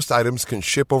 Most items can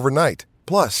ship overnight.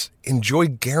 Plus, enjoy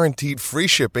guaranteed free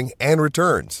shipping and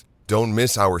returns. Don't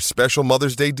miss our special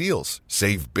Mother's Day deals.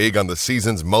 Save big on the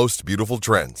season's most beautiful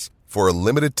trends. For a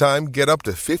limited time, get up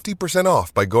to 50%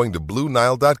 off by going to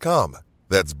BlueNile.com.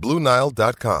 That's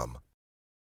BlueNile.com.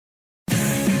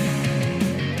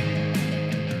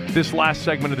 This last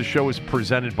segment of the show is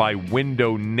presented by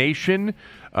Window Nation.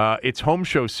 It's home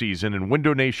show season, and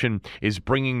Window Nation is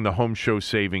bringing the home show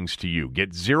savings to you.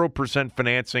 Get 0%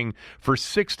 financing for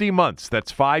 60 months.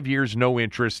 That's 5 years, no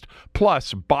interest.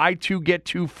 Plus, buy two, get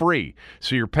two free.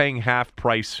 So you're paying half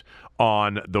price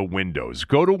on the windows.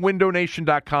 Go to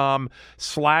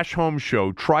windownation.com/home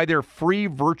show. Try their free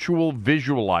virtual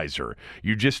visualizer.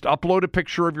 You just upload a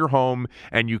picture of your home,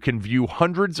 and you can view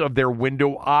hundreds of their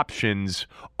window options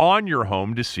on your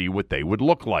home to see what they would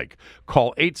look like.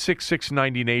 Call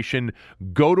 866-90-NATION.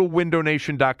 Go to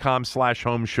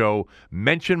windownation.com/home show.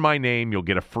 Mention my name. You'll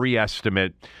get a free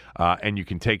estimate, and you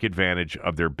can take advantage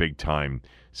of their big-time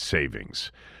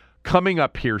savings. Coming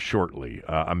up here shortly,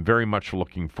 I'm very much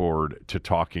looking forward to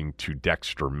talking to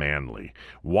Dexter Manley.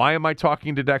 Why am I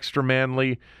talking to Dexter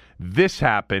Manley? This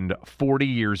happened 40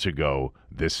 years ago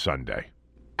this Sunday.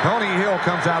 Tony Hill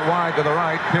comes out wide to the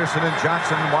right, Pearson and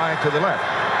Johnson wide to the left.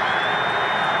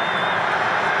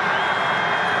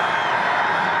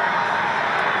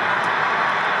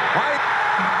 White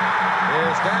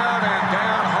is down and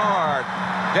down hard.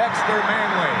 Dexter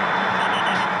Manley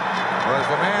was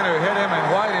the man who hit him,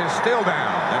 and White is still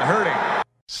down and hurting.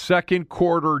 Second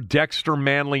quarter, Dexter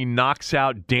Manley knocks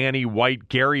out Danny White.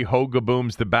 Gary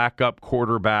Hogaboom's the backup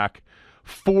quarterback.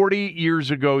 40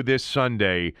 years ago this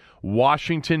Sunday,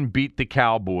 Washington beat the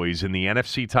Cowboys in the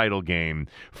NFC title game.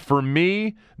 For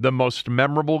me, the most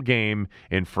memorable game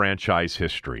in franchise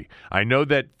history. I know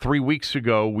that 3 weeks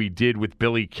ago we did with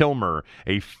Billy Kilmer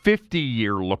a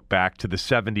 50-year look back to the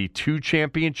 72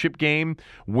 championship game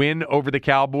win over the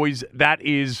Cowboys. That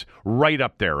is right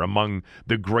up there among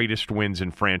the greatest wins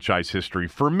in franchise history.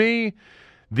 For me,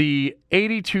 the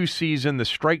 82 season, the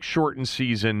strike-shortened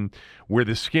season, where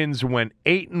the Skins went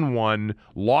 8-1,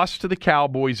 lost to the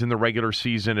Cowboys in the regular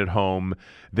season at home,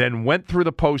 then went through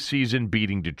the postseason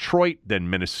beating Detroit, then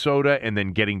Minnesota, and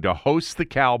then getting to host the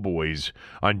Cowboys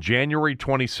on January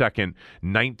 22nd,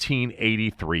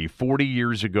 1983, 40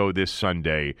 years ago this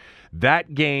Sunday.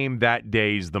 That game, that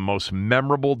day, is the most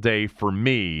memorable day for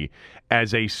me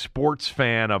as a sports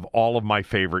fan of all of my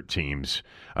favorite teams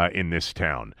in this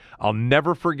town. I'll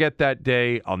never forget that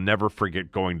day. I'll never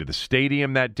forget going to the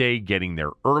stadium that day, getting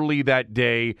there early that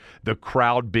day, the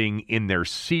crowd being in their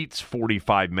seats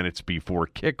 45 minutes before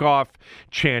kickoff,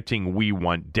 chanting, "We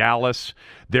want Dallas."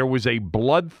 There was a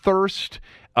bloodthirst,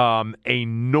 a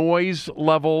noise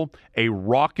level, a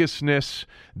raucousness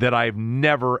that I've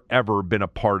never, ever been a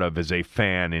part of as a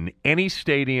fan in any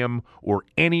stadium or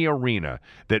any arena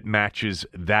that matches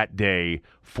that day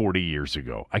 40 years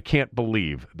ago. I can't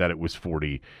believe that it was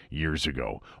 40 years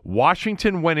ago.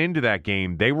 Washington went into that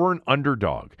game. They were an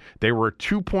underdog. They were a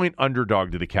 2-point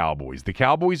underdog to the Cowboys. The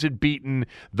Cowboys had beaten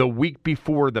the week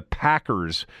before the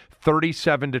Packers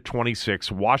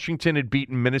 37-26. Washington had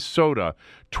beaten Minnesota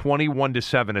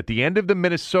 21-7. At the end of the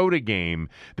Minnesota game,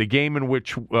 the game in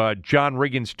which John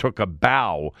Riggins took a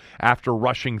bow after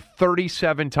rushing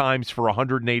 37 times for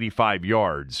 185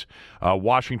 yards,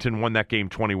 Washington won that game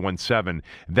 21-7.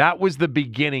 That was the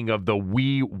beginning of the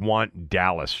 "We Want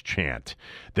Dallas" chant.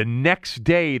 The next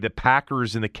day, the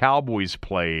Packers and the Cowboys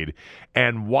played,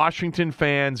 and Washington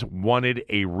fans wanted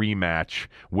a rematch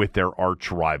with their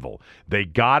arch rival. They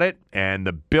got it, and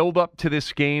the build-up to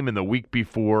this game and the week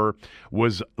before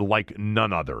was like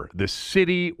none other. The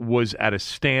city was at a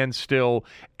standstill.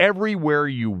 Everywhere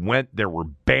you went, there were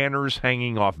banners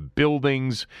hanging off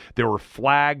buildings. There were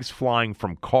flags flying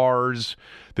from cars.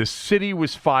 The city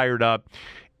was fired up.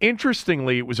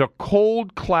 Interestingly, it was a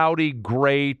cold, cloudy,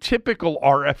 gray, typical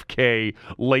RFK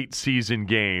late-season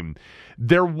game.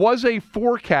 There was a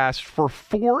forecast for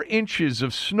 4 inches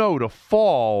of snow to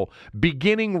fall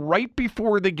beginning right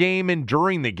before the game and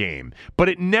during the game, but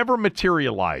it never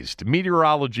materialized.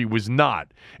 Meteorology was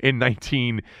not in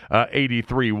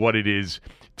 1983 what it is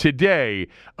today.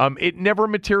 It never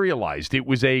materialized. It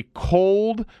was a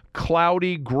cold,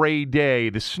 cloudy, gray day.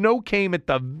 The snow came at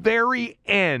the very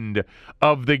end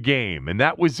of the game, and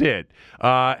that was it.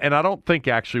 And I don't think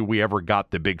actually we ever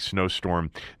got the big snowstorm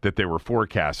that they were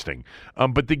forecasting.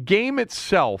 But the game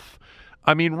itself,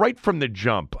 I mean, right from the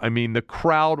jump, I mean, the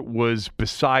crowd was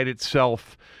beside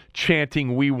itself,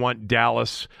 chanting, "We want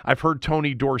Dallas." I've heard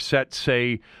Tony Dorsett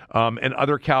say, and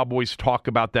other Cowboys talk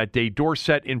about that day.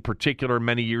 Dorsett in particular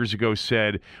many years ago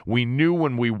said, "We knew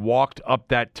when we walked up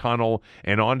that tunnel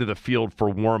and onto the field for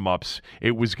warm-ups,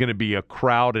 it was going to be a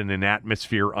crowd and an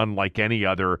atmosphere unlike any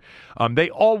other." They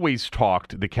always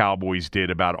talked, the Cowboys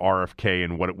did, about RFK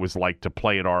and what it was like to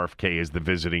play at RFK as the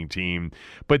visiting team.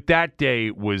 But that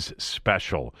day was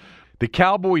special. The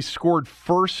Cowboys scored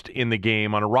first in the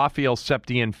game on a Rafael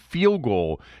Septien field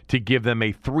goal to give them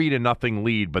a 3-0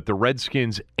 lead, but the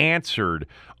Redskins answered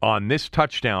on this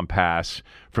touchdown pass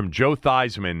from Joe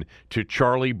Theismann to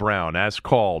Charlie Brown, as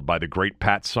called by the great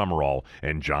Pat Summerall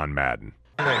and John Madden.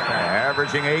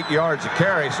 Averaging 8 yards a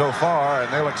carry so far,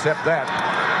 and they'll accept that.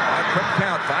 A quick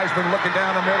count. Theismann looking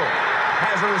down the middle.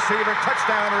 has a receiver.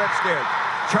 Touchdown, Redskins.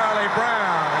 Charlie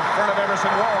Brown in front of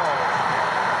Everson Walls.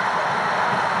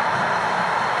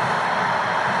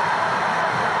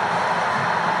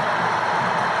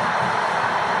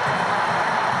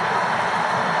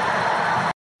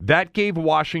 That gave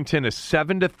Washington a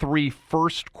 7-3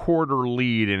 first quarter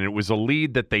lead, and it was a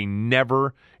lead that they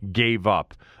never gave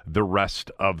up the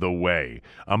rest of the way.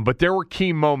 But there were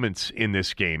key moments in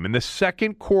this game. In the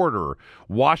second quarter,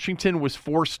 Washington was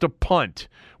forced to punt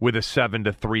with a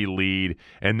 7-3 lead,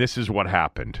 and this is what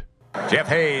happened. Jeff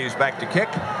Hayes back to kick.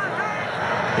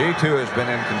 He, too, has been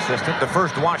inconsistent. The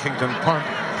first Washington punt.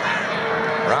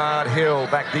 Rod Hill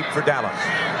back deep for Dallas.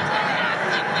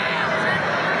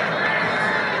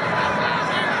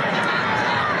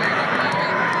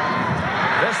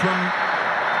 This one,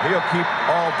 he'll keep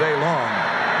all day long,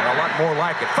 and a lot more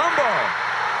like it. Fumble!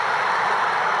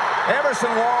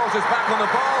 Everson Walls is back on the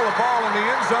ball in the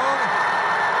end zone.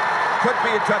 Could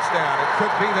be a touchdown. It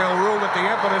could be. They'll rule that the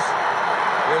impetus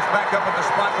is back up at the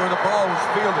spot where the ball was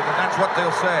fielded, and that's what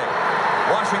they'll say.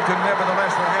 Washington,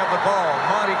 nevertheless, will have the ball.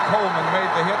 Monty Coleman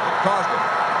made the hit that caused it.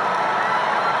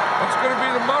 That's going to be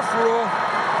the muff rule.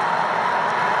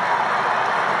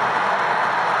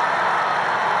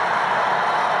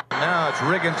 Now it's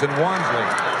Riggins and Wansley,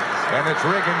 and it's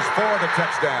Riggins for the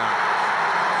touchdown.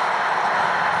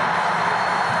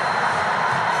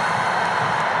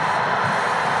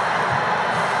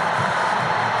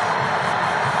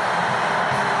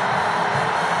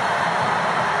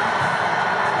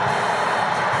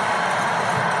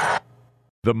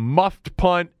 The muffed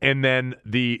punt and then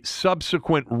the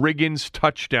subsequent Riggins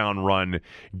touchdown run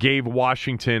gave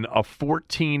Washington a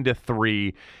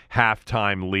 14-3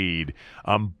 halftime lead.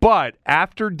 But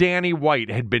after Danny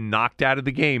White had been knocked out of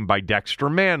the game by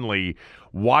Dexter Manley,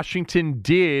 Washington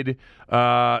did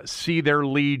see their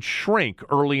lead shrink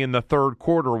early in the third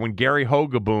quarter when Gary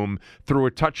Hogeboom threw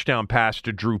a touchdown pass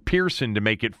to Drew Pearson to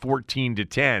make it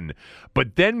 14-10.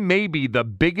 But then maybe the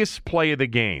biggest play of the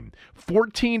game,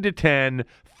 14-10,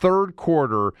 third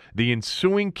quarter, the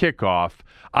ensuing kickoff,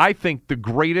 I think the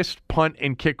greatest punt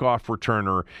and kickoff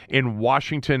returner in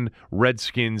Washington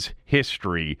Redskins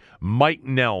history, Mike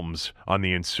Nelms on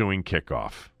the ensuing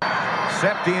kickoff.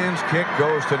 Septien's kick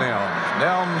goes to Nelms.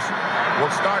 Nelms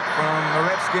will start from the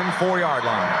Redskin 4-yard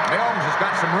line. Nelms has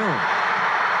got some room.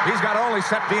 He's got only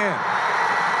Septien.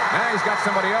 Now he's got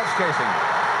somebody else chasing.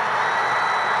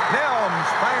 Nelms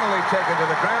finally taken to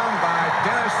the ground by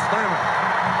Dennis Thurman.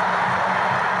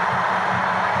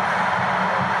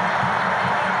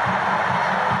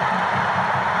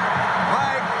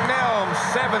 Mike Nelms,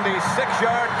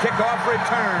 76-yard kickoff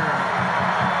return.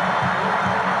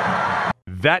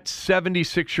 That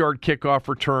 76-yard kickoff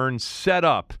return set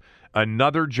up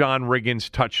another John Riggins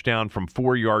touchdown from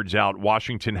 4 yards out.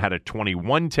 Washington had a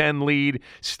 21-10 lead.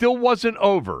 Still wasn't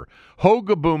over.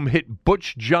 Hogeboom hit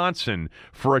Butch Johnson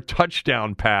for a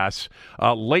touchdown pass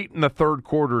late in the third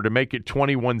quarter to make it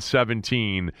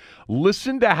 21-17.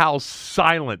 Listen to how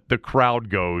silent the crowd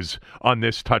goes on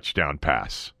this touchdown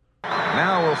pass.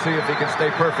 Now we'll see if he can stay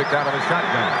perfect out of the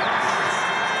shotgun.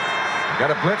 Got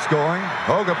a blitz going.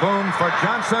 Hogeboom for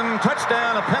Johnson.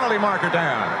 Touchdown, a penalty marker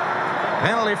down.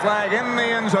 Penalty flag in the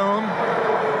end zone.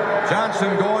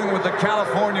 Johnson going with the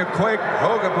California Quake.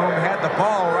 Hogeboom had the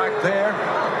ball right there.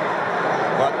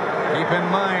 But keep in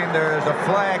mind there is a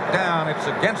flag down. It's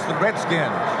against the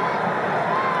Redskins.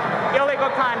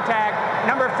 Illegal contact.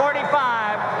 Number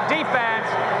 45. Defense.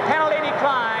 Penalty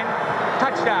decline.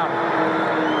 Touchdown.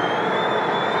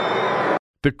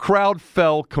 The crowd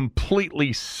fell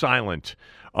completely silent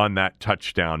on that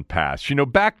touchdown pass. You know,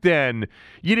 back then,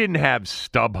 you didn't have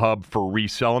StubHub for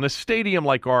resale. In a stadium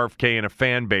like RFK and a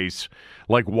fan base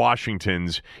like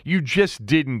Washington's, you just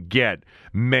didn't get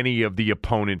many of the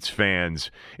opponent's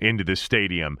fans into the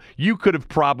stadium. You could have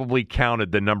probably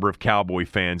counted the number of Cowboy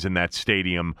fans in that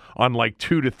stadium on like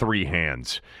 2 to 3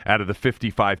 hands out of the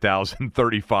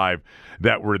 55,035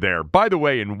 that were there. By the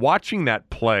way, in watching that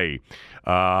play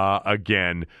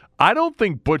again, I don't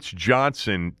think Butch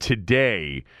Johnson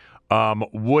today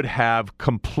would have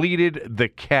completed the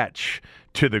catch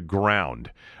to the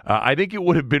ground. I think it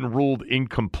would have been ruled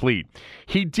incomplete.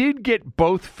 He did get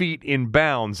both feet in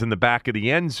bounds in the back of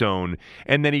the end zone,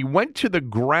 and then he went to the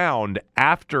ground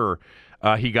after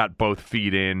he got both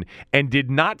feet in and did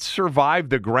not survive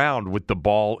the ground with the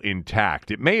ball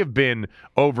intact. It may have been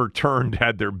overturned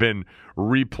had there been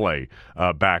replay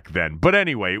back then. But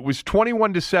anyway, it was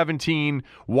 21-17.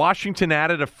 Washington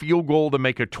added a field goal to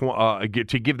make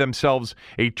to give themselves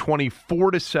a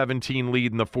 24-17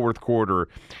 lead in the fourth quarter.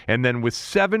 And then with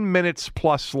 7 minutes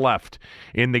plus left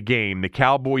in the game, the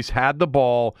Cowboys had the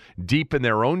ball deep in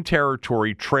their own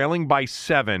territory, trailing by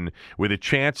 7 with a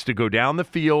chance to go down the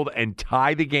field and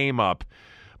tie the game up.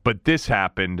 But this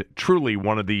happened, truly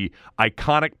one of the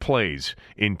iconic plays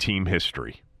in team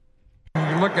history.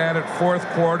 You look at it, fourth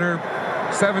quarter,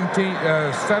 7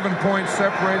 points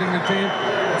separating the team.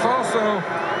 It's also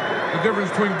the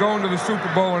difference between going to the Super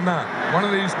Bowl or not. One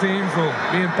of these teams will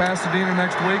be in Pasadena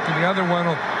next week, and the other one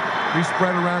will be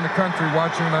spread around the country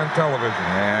watching it on television.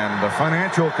 And the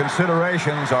financial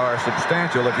considerations are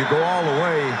substantial. If you go all the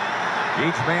way,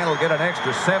 each man will get an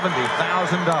extra $70,000.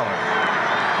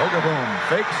 Ogaboom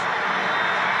fakes.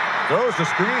 Throws the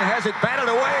screen, has it batted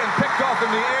away and picked off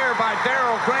in the air by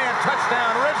Darryl Grant.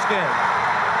 Touchdown, Redskins.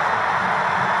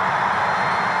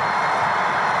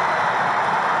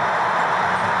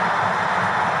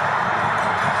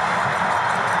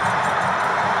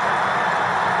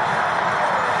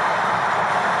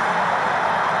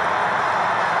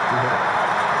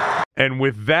 And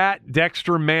with that,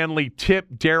 Dexter Manley tip,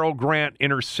 Darryl Grant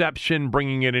interception,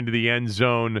 bringing it into the end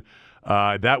zone.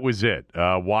 That was it.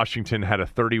 Washington had a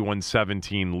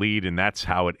 31-17 lead, and that's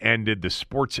how it ended. The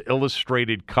Sports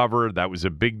Illustrated cover, that was a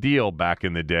big deal back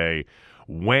in the day.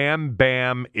 Wham,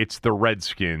 bam, it's the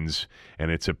Redskins,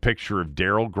 and it's a picture of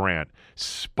Darryl Grant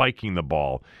spiking the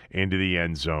ball into the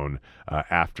end zone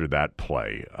after that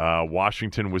play.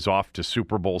 Washington was off to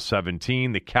Super Bowl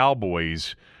 17. The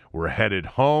Cowboys were headed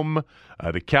home.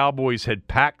 The Cowboys had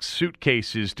packed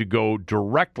suitcases to go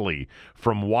directly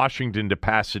from Washington to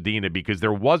Pasadena because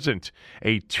there wasn't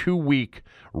a 2-week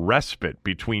respite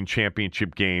between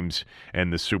championship games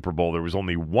and the Super Bowl. There was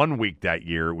only 1 week that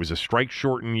year. It was a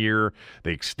strike-shortened year.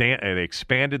 They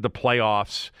expanded the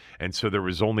playoffs, and so there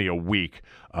was only a week.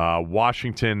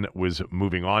 Washington was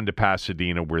moving on to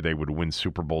Pasadena, where they would win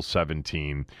Super Bowl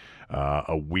 17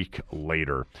 a week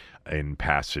later in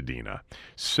Pasadena.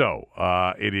 So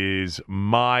it is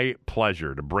my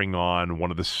pleasure to bring on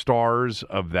one of the stars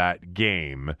of that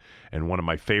game and one of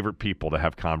my favorite people to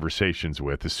have conversations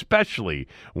with, especially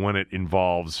when it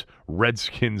involves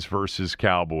Redskins versus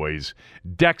Cowboys.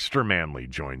 Dexter Manley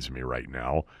joins me right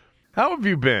now. How have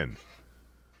you been?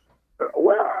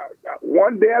 Well,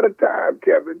 one day at a time,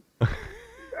 Kevin.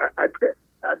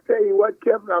 I tell you what,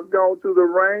 Kevin, I've gone through the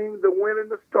rain, the wind, and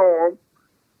the storm,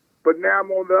 but now I'm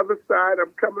on the other side.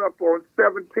 I'm coming up on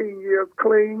 17 years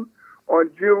clean on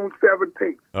June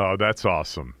 17th. Oh, that's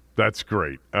awesome. That's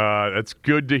great. That's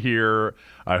good to hear.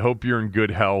 I hope you're in good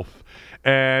health.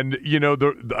 And, you know,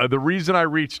 the reason I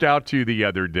reached out to you the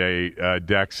other day,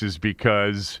 Dex, is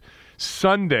because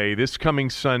Sunday, this coming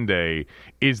Sunday,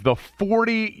 is the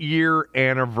 40-year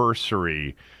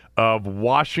anniversary of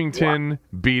Washington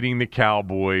beating the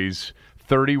Cowboys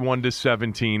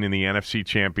 31-17 in the NFC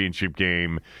Championship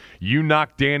game. You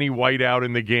knocked Danny White out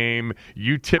in the game.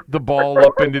 You tipped the ball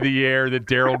up into the air that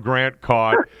Darryl Grant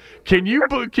caught. Can you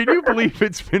believe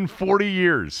it's been 40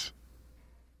 years?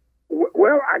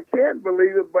 Well, I can't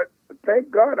believe it, but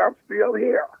thank God I'm still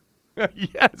here.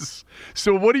 Yes.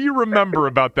 So what do you remember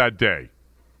about that day?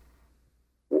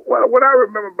 Well, what I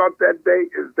remember about that day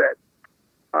is that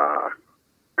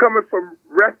coming from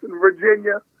Reston,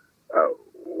 Virginia,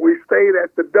 we stayed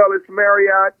at the Dulles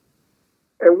Marriott.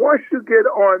 And once you get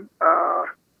on,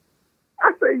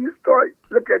 I say you start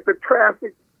look at the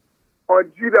traffic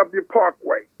on GW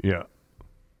Parkway. Yeah.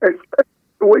 And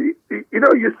when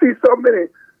you see so many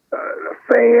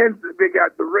fans. They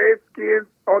got the Redskins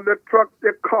on their truck,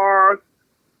 their cars.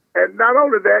 And not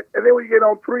only that, and then when you get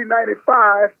on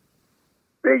 395,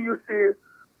 then you see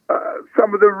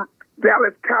some of the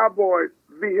Dallas Cowboys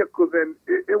vehicles, and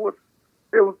it was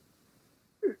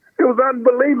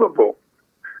unbelievable.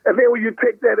 And then when you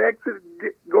take that exit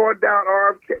going down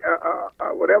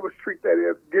RFK, whatever street that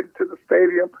is, getting to the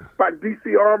stadium by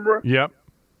DC Armour. Yep.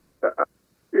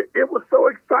 It was so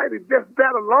exciting. Just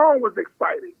that alone was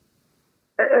exciting.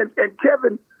 And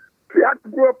Kevin, see, I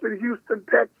grew up in Houston,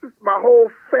 Texas. My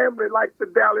whole family liked the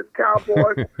Dallas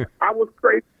Cowboys. I was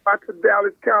crazy about the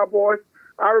Dallas Cowboys.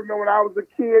 I remember when I was a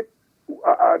kid,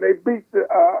 they beat the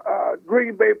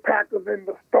Green Bay Packers in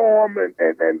the storm, and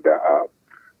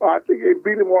I think they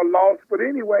beat them or lost. But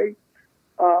anyway,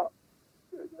 going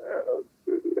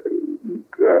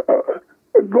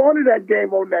to that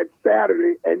game on that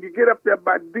Saturday, and you get up there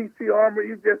by D.C. Armour,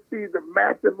 you just see the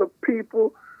masses of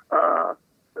people.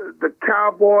 the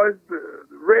Cowboys, the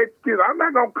Redskins. I'm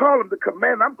not going to call them the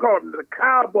Commanders. I'm calling them the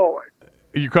Cowboys.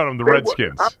 You call them the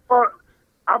Redskins.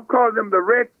 I'm calling them the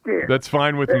Redskins. That's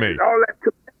fine with me. All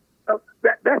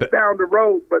that's down the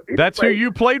road. But anyway, that's who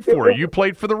you played for. You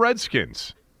played for the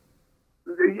Redskins.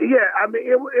 Yeah, I mean,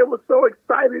 it was so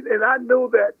exciting, and I knew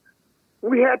that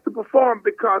we had to perform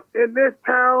because in this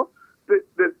town,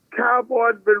 the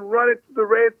Cowboys been running to the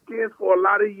Redskins for a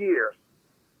lot of years.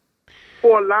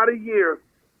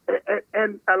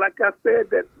 And like I said,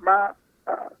 that my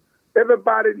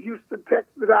everybody in Houston,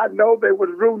 Texas, I know they were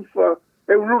rooting for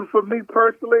me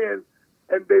personally,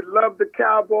 and they love the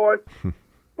Cowboys.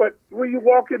 But when you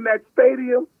walk in that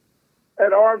stadium,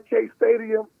 at RFK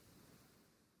Stadium,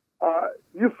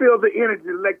 you feel the energy,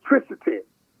 electricity.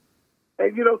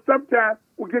 And, sometimes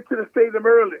we get to the stadium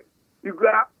early. You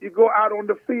go out on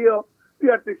the field. You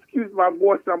have to excuse my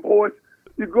voice, I'm hoarse.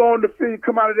 You go on the field, you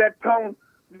come out of that tunnel,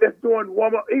 just doing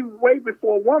warm-up, even way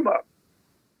before warm-up.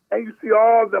 And you see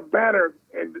all the banners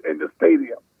in the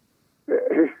stadium.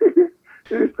 It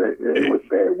was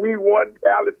saying, we won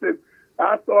Dallas, and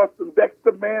I saw some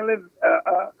Dexter Manley.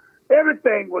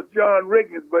 Everything was John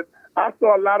Riggins, but I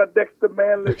saw a lot of Dexter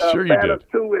Manley banners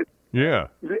too. Yeah.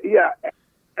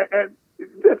 And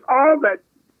just all that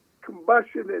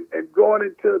combustion and going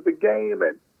into the game.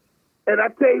 And I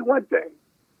tell you one thing,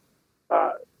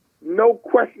 no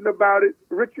question about it,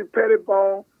 Richard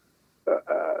Pettibone,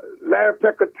 Larry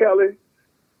Peccatelli,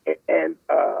 and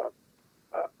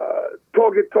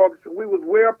Torgy Torgerson, we was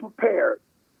well prepared.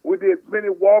 We did many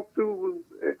walkthroughs.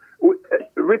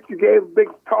 Richard gave big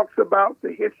talks about the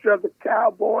history of the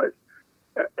Cowboys,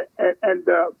 and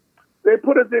they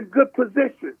put us in good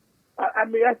position. I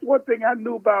mean, that's one thing I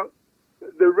knew about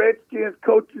the Redskins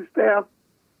coaching staff.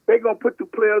 They're going to put the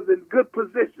players in good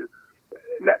position.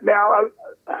 Now,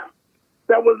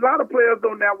 there was a lot of players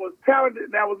on that was talented,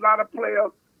 and there was a lot of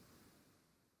players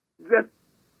just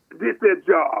did their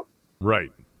job.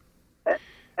 Right.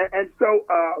 And so...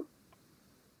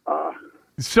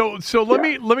 So let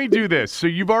me do this. So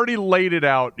you've already laid it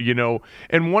out,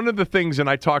 and one of the things, and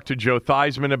I talked to Joe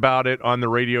Theismann about it on the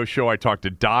radio show. I talked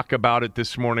to Doc about it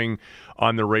this morning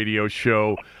on the radio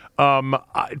show.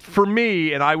 For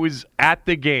me, and I was at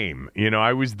the game,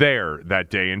 I was there that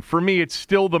day, and for me, it's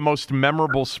still the most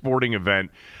memorable sporting event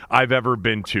I've ever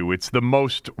been to. It's the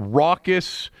most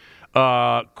raucous,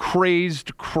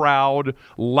 crazed crowd,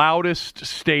 loudest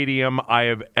stadium I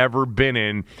have ever been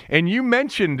in. And you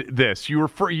mentioned this. You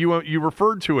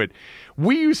referred to it.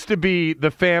 We used to be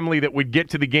the family that would get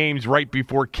to the games right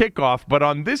before kickoff, but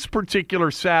on this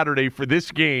particular Saturday for this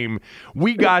game,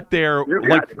 we got there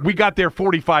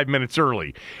 45 minutes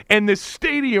early. And the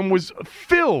stadium was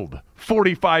filled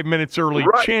 45 minutes early,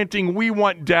 right, chanting, "We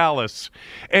want Dallas."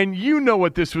 And you know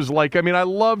what this was like. I mean, I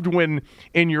loved when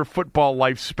in your Football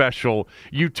Life special,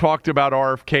 you talked about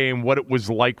RFK and what it was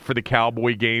like for the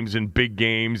Cowboy games and big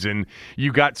games, and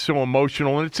you got so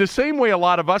emotional. And it's the same way a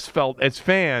lot of us felt as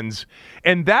fans.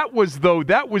 And that was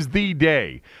the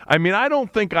day. I mean, I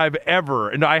don't think I've ever,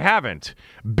 and I haven't,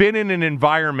 been in an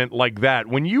environment like that.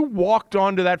 When you walked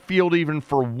onto that field even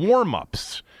for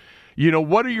warm-ups,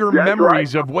 what are your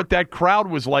memories of what that crowd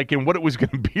was like and what it was going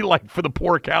to be like for the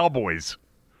poor Cowboys?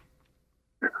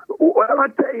 Well, I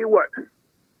tell you what,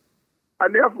 I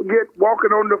never forget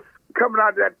coming out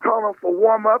of that tunnel for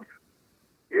warm-ups.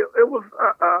 It was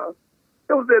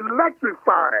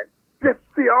electrifying. Just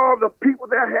see all the people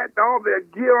that had all their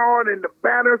gear on and the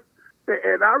banners.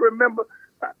 And I remember,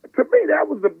 to me, that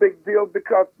was a big deal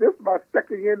because this is my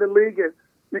second year in the league, and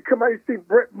you come out, you see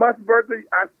Brent Musburger,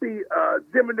 I see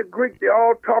Jimmy the Greek, they're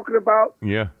all talking about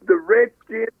the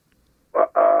Redskins,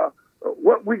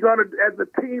 what we're going to, as a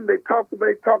team, they talked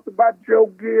about Joe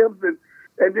Gibbs,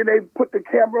 and then they put the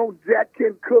camera on Jack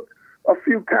Kent Cook a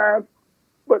few times.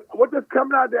 But what just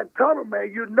coming out of that tunnel,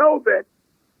 man, you know that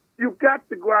you've got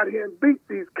to go out here and beat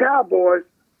these Cowboys,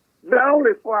 not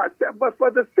only for ourselves, but for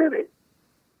the city.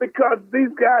 Because these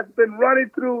guys have been running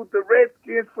through the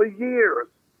Redskins for years.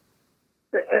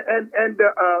 And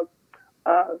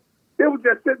it was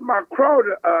just in my crow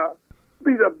to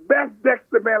be the best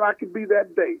Dexter man I could be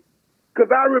that day.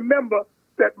 Because I remember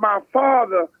that my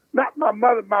father, not my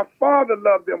mother, my father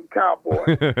loved them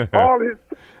Cowboys. All his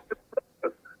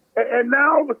and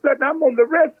now all of a sudden I'm on the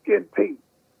Redskin team.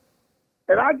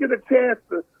 And I get a chance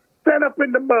to stand up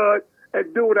in the mud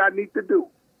and do what I need to do.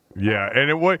 Yeah, and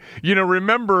it was,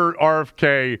 remember,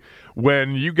 RFK,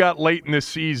 when you got late in the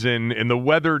season and the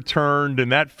weather turned and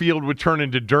that field would turn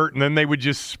into dirt and then they would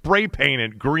just spray paint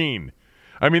it green.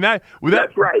 I mean,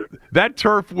 that's right. That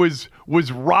turf was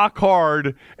rock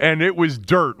hard and it was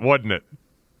dirt, wasn't it?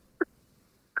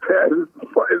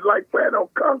 It's like playing on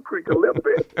concrete a little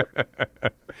bit.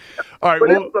 All right,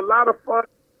 but it was a lot of fun.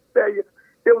 I tell you,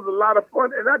 it was a lot of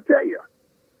fun, and I tell you,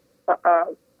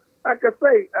 like I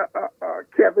say,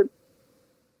 Kevin,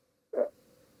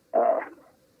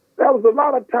 that was a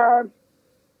lot of times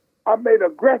I made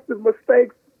aggressive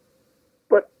mistakes,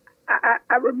 but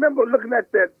I remember looking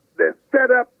at that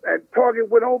setup, and Target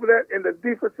went over that in the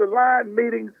defensive line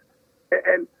meetings,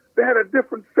 and they had a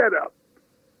different setup.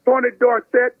 Tony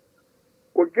Dorsett,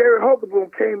 where Gary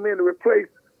Hogaboom came in to replace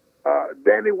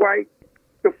Danny White,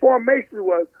 the formation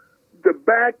was the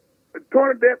back.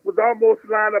 Tornadette was almost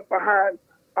lined up behind,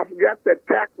 I forgot that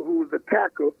tackle who was the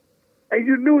tackle, and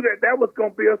you knew that was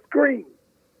going to be a screen.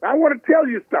 I want to tell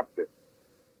you something.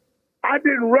 I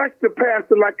didn't rush the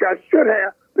passer like I should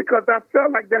have because I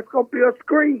felt like that's going to be a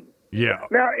screen. Yeah.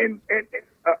 Now,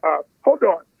 hold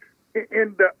on.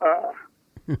 In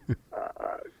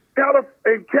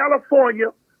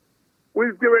California, we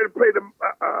was getting ready to play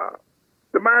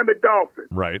the Miami Dolphins.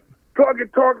 Right.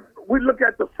 Target. We look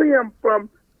at the film from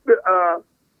the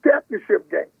championship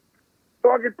game.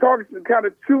 Target kind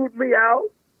of chewed me out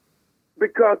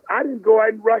because I didn't go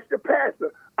ahead and rush the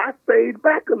passer. I stayed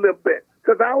back a little bit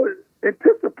because I was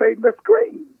anticipating the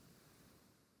screen.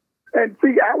 And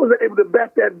see, I was able to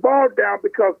bat that ball down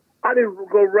because I didn't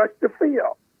go rush the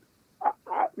field.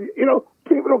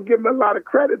 People don't give me a lot of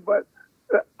credit, but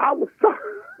I was sorry.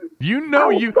 You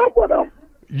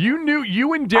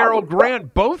and Daryl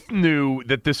Grant both knew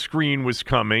that the screen was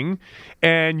coming,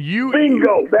 and you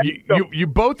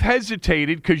both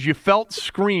hesitated because you felt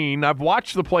screen. I've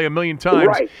watched the play a million times,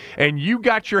 right. And you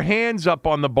got your hands up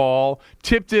on the ball,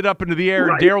 tipped it up into the air,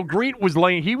 right. And Daryl Grant was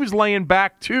laying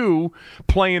back too,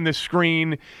 playing the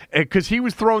screen because he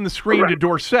was throwing the screen to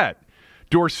Dorsett.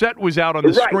 Dorsett was out on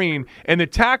the screen, and the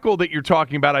tackle that you're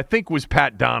talking about, I think, was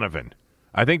Pat Donovan.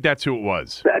 I think that's who it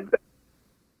was.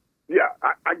 Yeah,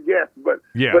 I guess, but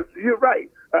you're right.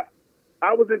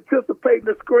 I was anticipating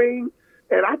the screen,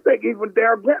 and I think even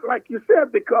Daryl Grant, like you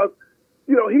said, because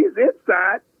he's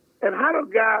inside, and how does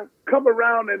a guy come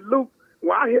around and loop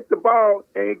when I hit the ball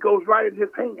and it goes right in his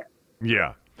hand?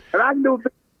 Yeah, and I knew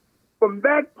that from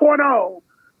that point on,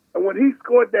 and when he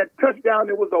scored that touchdown,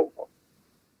 it was over.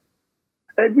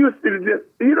 And you see,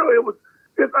 it was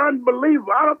just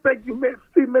unbelievable. I don't think you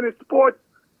see many sports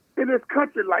in this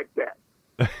country like that.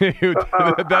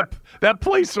 that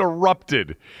place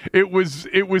erupted. It was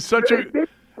such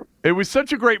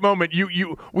a great moment.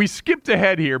 We skipped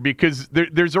ahead here because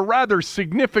there's a rather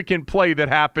significant play that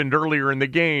happened earlier in the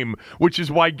game, which is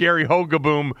why Gary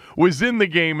Hogaboom was in the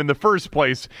game in the first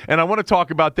place. And I want to talk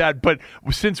about that. But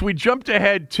since we jumped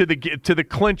ahead to the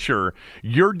clincher,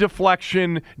 your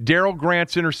deflection, Daryl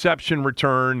Grant's interception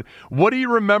return, what do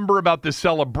you remember about the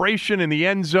celebration in the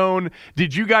end zone?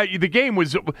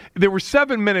 There were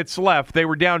 7 minutes left. They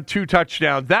were down 2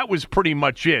 touchdowns. That was pretty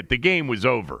much it. The game was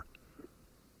over.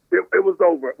 It was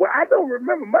over. Well, I don't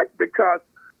remember much because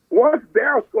once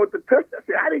Darryl scored the touchdown,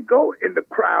 I didn't go in the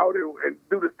crowd and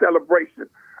do the celebration.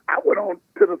 I went on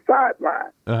to the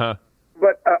sideline. Uh-huh.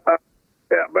 But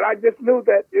I just knew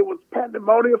that it was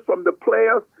pandemonium from the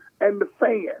players and the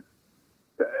fans.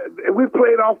 We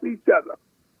played off each other.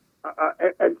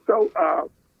 And so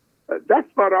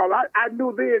that's about all. I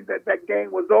knew then that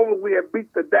game was over. We had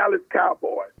beat the Dallas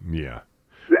Cowboys. Yeah.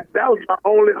 That was my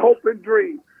only hope and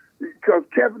dream. Because,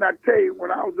 Kevin, I tell you,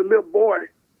 when I was a little boy,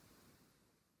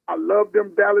 I loved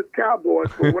them Dallas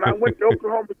Cowboys. But when I went to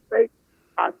Oklahoma State,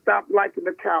 I stopped liking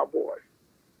the Cowboys.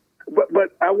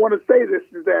 But I want to say this,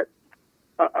 is that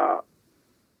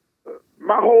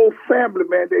my whole family,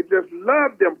 man, they just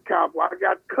loved them Cowboys. I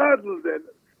got cousins and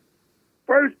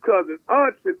first cousins,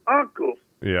 aunts and uncles.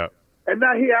 Yeah. And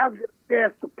now here I get a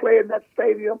chance to play in that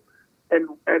stadium and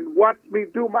watch me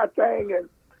do my thing and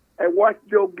watch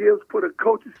Joe Gibbs put a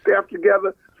coaching staff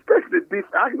together, especially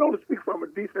defense. I can only speak from a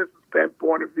defensive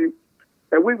standpoint of view.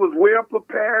 And we was well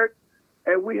prepared,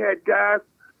 and we had guys,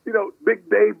 Big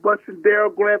Dave Butts and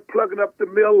Daryl Grant plugging up the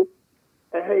middle.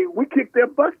 And, hey, we kicked their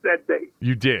butts that day.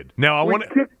 You did. Now,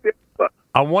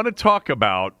 I want to talk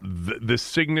about the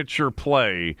signature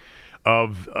play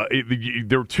of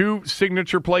there were 2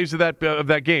 signature plays of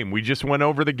that game. We just went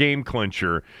over the game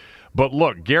clincher. But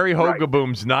look, Gary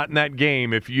Hogaboom's not in that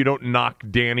game if you don't knock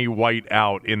Danny White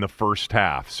out in the first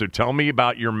half. So tell me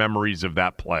about your memories of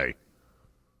that play.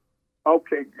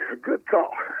 Okay, good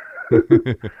call.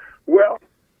 Well,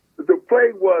 the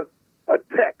play was a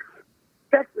text.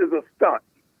 Text is a stunt.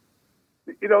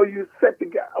 You set the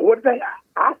guy. What they?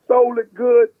 I sold it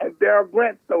good, and Daryl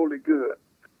Grant sold it good.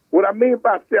 What I mean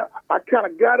by that, I kind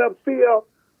of got upfield,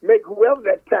 make whoever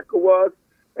that tackle was,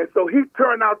 and so he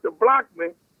turned out to block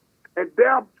me. and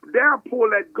down pull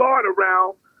that guard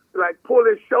around, like pull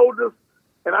his shoulders,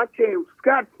 and I came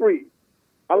scot-free.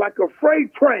 I like a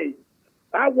freight train.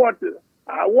 I want to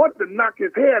knock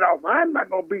his head off. I'm not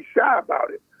going to be shy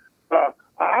about it.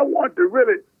 I want to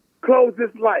really close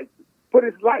his lights, put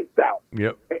his lights out.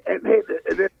 Yep. And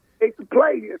then take the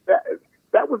play.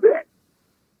 That was it.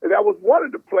 And that was one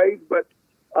of the plays. But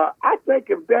I think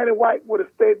if Danny White would have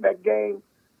stayed in that game,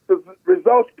 the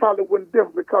results probably wouldn't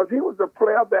differ because he was a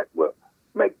player that would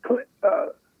make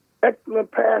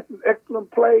excellent passes,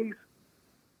 excellent plays.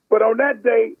 But on that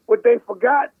day, what they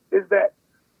forgot is that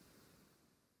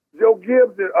Joe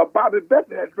Gibbs and Bobby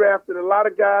Beckton had drafted a lot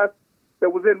of guys that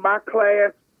was in my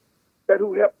class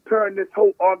who helped turn this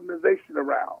whole organization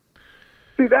around.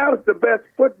 See, that was the best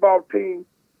football team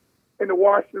in the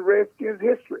Washington Redskins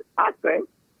history, I think,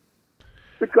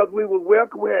 because we were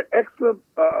welcome. We had excellent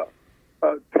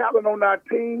talent on our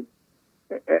team.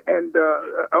 And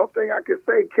the only thing I can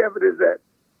say, Kevin, is that,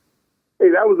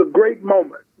 hey, that was a great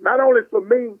moment, not only for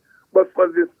me, but for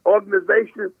this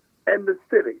organization and the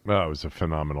city. Oh, it was a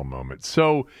phenomenal moment.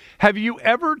 So have you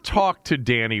ever talked to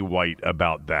Danny White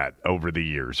about that over the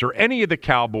years, or any of the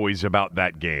Cowboys about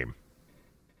that game?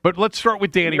 But let's start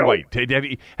with Danny White.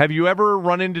 Have you ever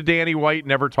run into Danny White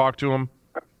and ever talked to him?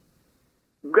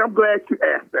 I'm glad you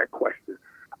asked that question.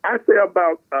 I say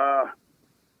about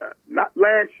not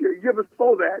last year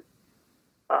before that,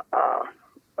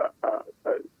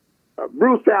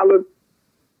 Bruce Allen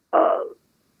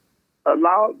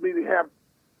allowed me to have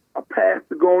a pass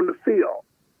to go on the field.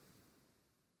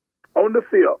 On the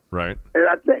field. Right. And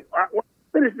I think when I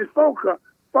finish this phone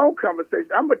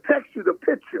conversation, I'm going to text you the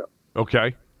picture.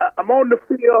 Okay. I'm on the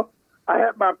field. I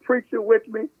had my preacher with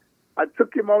me. I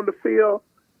took him on the field,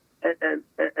 and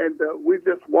we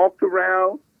just walked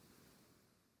around.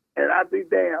 And I'd be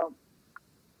damn.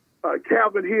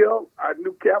 Calvin Hill, I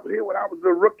knew Calvin Hill when I was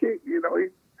a rookie. You know,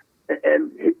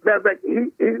 matter of fact, he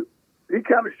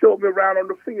kind of showed me around on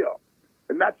the field.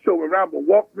 And not show me around, but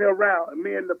walk me around, and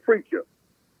me and the preacher.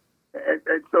 And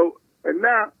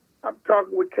now I'm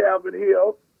talking with Calvin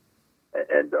Hill,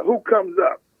 and who comes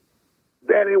up?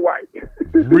 Danny White.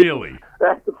 Really?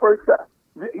 That's the first time.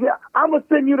 Yeah, I'm going to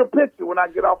send you the picture when I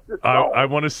get off this phone. I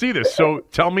want to see this. So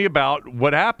tell me about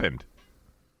what happened.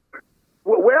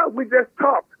 Well, we just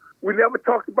talked. We never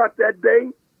talked about that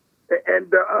day,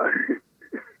 and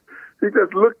he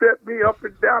just looked at me up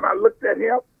and down. I looked at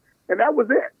him, and that was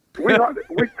it. We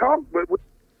talked, but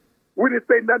we didn't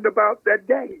say nothing about that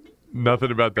game. Nothing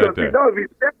about that day. You know, if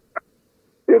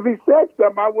he said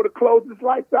something, I would have closed his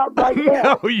lights out right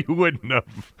now. No, you wouldn't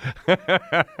have.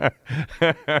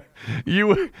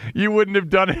 You wouldn't have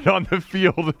done it on the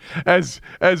field as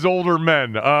older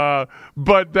men.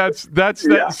 But that's that.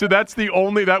 So that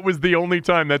was the only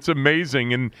time. That's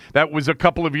amazing, and that was a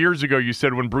couple of years ago. You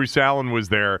said when Bruce Allen was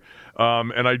there.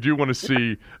 And I do want to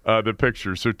see the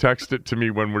picture. So text it to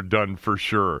me when we're done for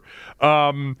sure.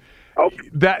 Okay.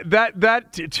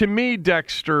 That to me,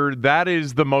 Dexter, that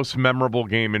is the most memorable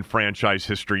game in franchise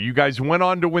history. You guys went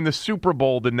on to win the Super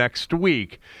Bowl the next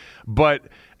week, but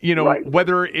right.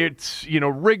 Whether it's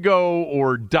Riggo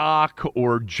or Doc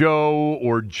or Joe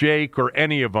or Jake or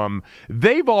any of them,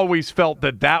 they've always felt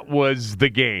that was the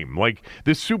game. Like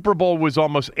the Super Bowl was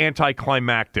almost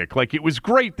anticlimactic. Like it was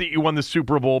great that you won the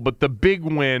Super Bowl, but the big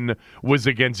win was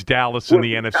against Dallas in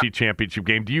the NFC Championship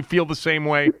game. Do you feel the same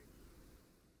way?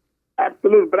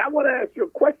 Absolutely, but I want to ask you a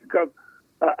question because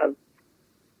I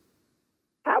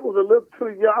was a little too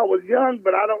young. I was young,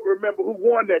 but I don't remember who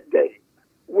won that game.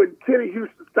 When Kenny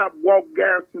Houston stopped Walt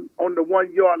Garrison on the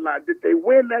 1 yard line, did they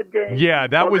win that game? Yeah,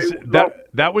 that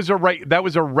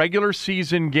was a regular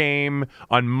season game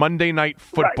on Monday Night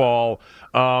Football.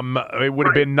 Right. It would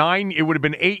have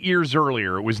been 8 years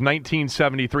earlier. It was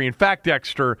 1973. In fact,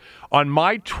 Dexter, on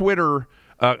my Twitter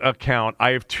account, I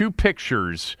have two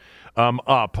pictures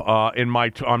up on my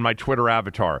Twitter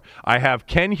avatar. I have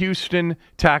Ken Houston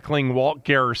tackling Walt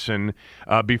Garrison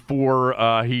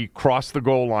before he crossed the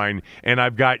goal line, and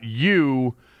I've got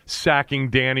you sacking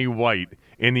Danny White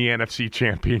in the NFC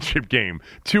Championship game.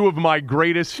 Two of my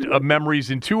greatest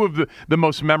memories and two of the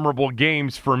most memorable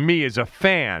games for me as a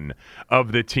fan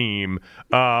of the team.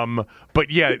 But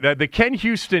yeah, the Ken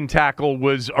Houston tackle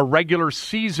was a regular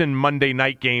season Monday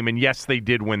night game, and yes, they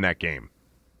did win that game.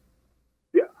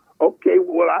 Okay,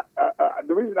 well,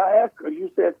 the reason I asked because you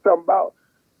said something about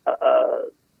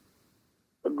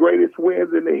the greatest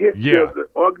wins in the history of the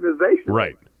organization.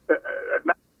 Right.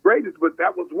 Not greatest, but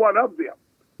that was one of them.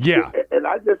 Yeah. And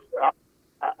I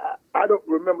don't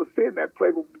remember seeing that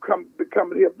play, but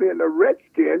coming here being a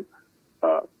Redskin,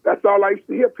 that's all I used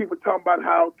to hear people talking about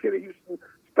how Kenny Houston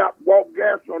stop walk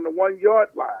gas on the 1 yard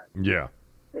line. Yeah.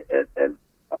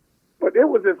 But it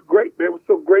was just great. It was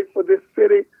so great for this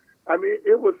city. I mean,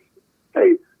 it was.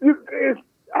 Hey,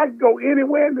 I could go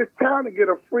anywhere in this town and get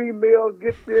a free meal,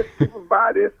 get this,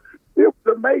 buy this. It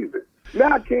was amazing.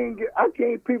 Now I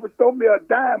can't people throw me a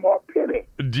dime or a penny.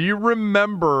 Do you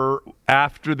remember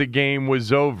after the game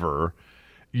was over,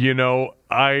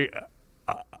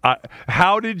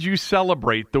 how did you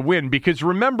celebrate the win? Because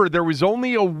remember, there was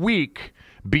only a week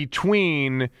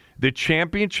between the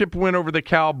championship win over the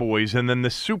Cowboys and then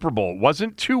the Super Bowl. It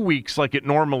wasn't 2 weeks like it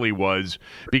normally was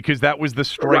because that was the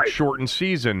strike-shortened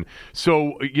season.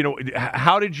 So,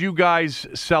 how did you guys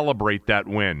celebrate that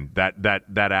win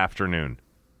that afternoon?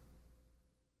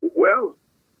 Well,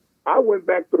 I went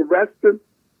back to the wrestling.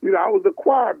 I was a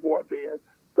choir boy then,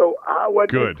 so I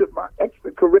went into my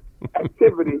extracurricular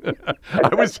activity.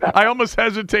 I almost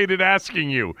hesitated asking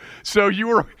you. So you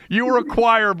were a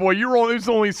choir boy. It was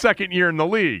only second year in the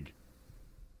league.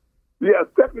 Yeah,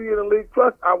 second year in the league.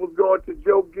 Plus, I was going to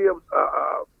Joe Gibbs.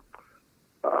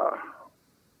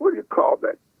 What do you call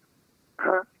that?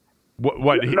 Huh?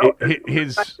 What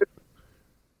his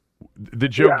the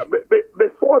Joe? Yeah,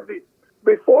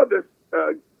 before the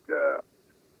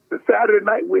Saturday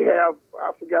night we have,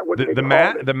 I forgot what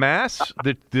the mass.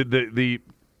 The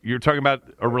you're talking about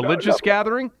a religious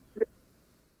gathering?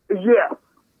 Yes.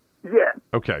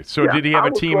 Okay, so did he have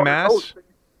a team mass?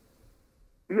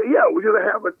 Yeah, we just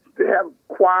have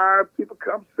choir, people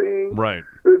come sing. Right.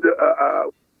 I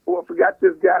forgot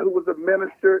this guy who was a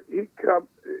minister. He come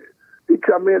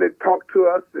in and talk to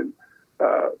us, and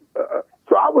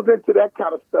so I was into that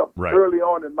kind of stuff early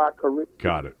on in my career.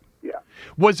 Got it. Yeah.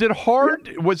 Was it hard?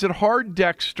 Yeah. Was it hard,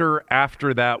 Dexter,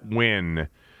 after that win,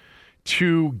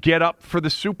 to get up for the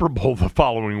Super Bowl the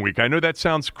following week? I know that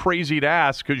sounds crazy to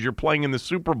ask because you're playing in the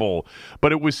Super Bowl,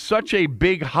 but it was such a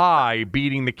big high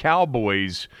beating the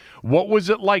Cowboys. What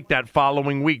was it like that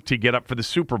following week to get up for the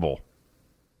Super Bowl?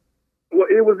 Well,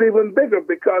 it was even bigger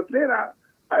because then I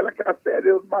like I said,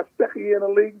 it was my second year in the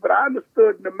league, but I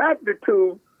understood the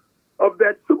magnitude of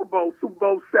that Super Bowl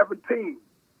 17.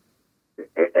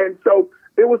 And so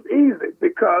it was easy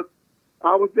because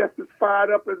I was just as fired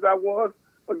up as I was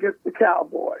against the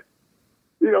Cowboys.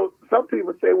 Some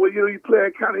people say, well, you play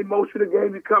a kind of emotional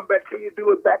game, you come back, can you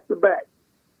do it back to back?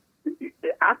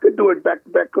 I could do it back to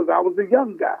back because I was a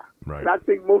young guy. Right. And I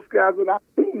think most guys on our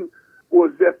team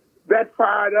was just that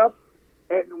fired up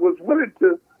and was willing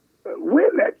to win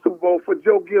that Super Bowl for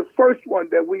Joe Gibbs' first one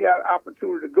that we had an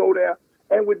opportunity to go there,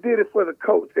 and we did it for the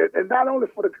coach, and not only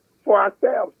for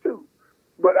ourselves too,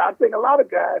 but I think a lot of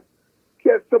guys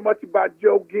cared so much about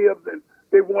Joe Gibbs and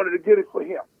they wanted to get it for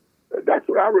him. That's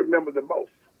what I remember the most.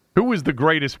 Who was the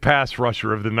greatest pass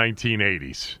rusher of the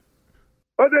 1980s?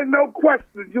 Oh, there's no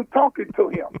question. You're talking to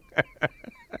him.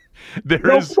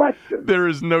 There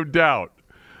is no doubt.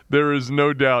 There is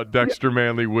no doubt Dexter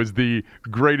Manley was the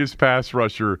greatest pass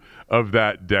rusher of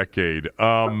that decade.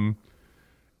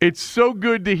 It's so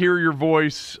good to hear your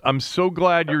voice. I'm so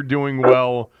glad you're doing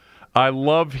well. I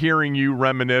love hearing you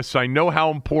reminisce. I know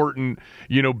how important,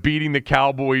 beating the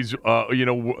Cowboys,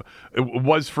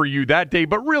 was for you that day.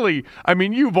 But really,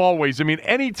 you've always,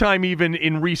 anytime even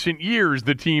in recent years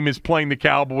the team is playing the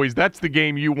Cowboys, that's the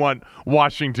game you want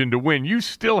Washington to win. You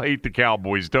still hate the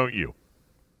Cowboys, don't you?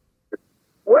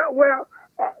 Well,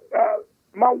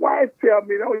 my wife tells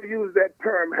me don't use that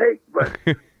term hate, but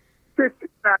since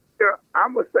it's not here,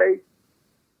 I'm gonna say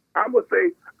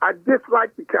I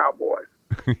dislike the Cowboys.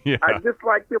 Yeah. I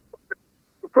disliked them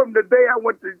from the day I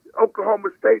went to Oklahoma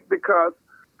State because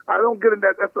I don't get in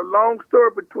that. That's a long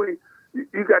story between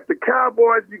you got the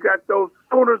Cowboys, you got those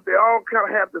Sooners. They all kind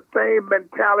of have the same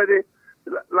mentality,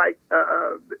 like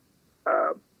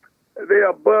they're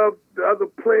above the other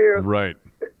players. Right.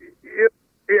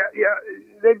 Yeah,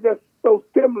 they're just so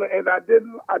similar, and I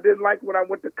didn't like when I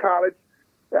went to college.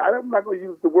 I'm not going to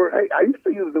use the word hate. I used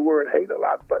to use the word hate a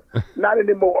lot, but not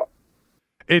anymore.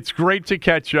 It's great to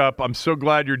catch up. I'm so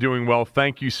glad you're doing well.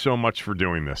 Thank you so much for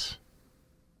doing this.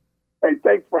 Hey,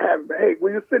 thanks for having me. Hey,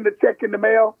 will you send a check in the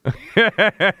mail?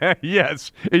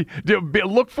 Yes.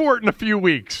 Look for it in a few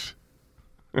weeks.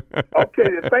 Okay,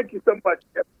 thank you so much.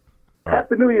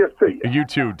 Happy New Year to you. You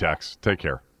too, Dex. Take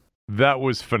care. That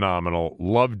was phenomenal.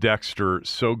 Love Dexter.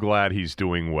 So glad he's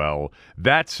doing well.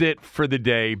 That's it for the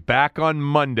day. Back on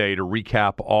Monday to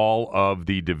recap all of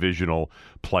the divisional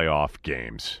playoff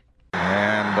games.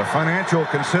 And the financial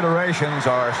considerations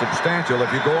are substantial.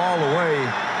 If you go all the way,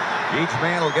 each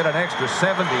man will get an extra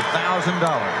 $70,000.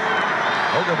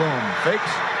 Ogaboom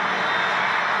fakes,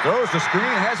 throws the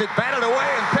screen, has it batted away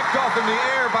and picked off in the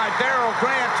air by Darryl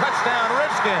Grant. Touchdown,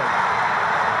 Redskins.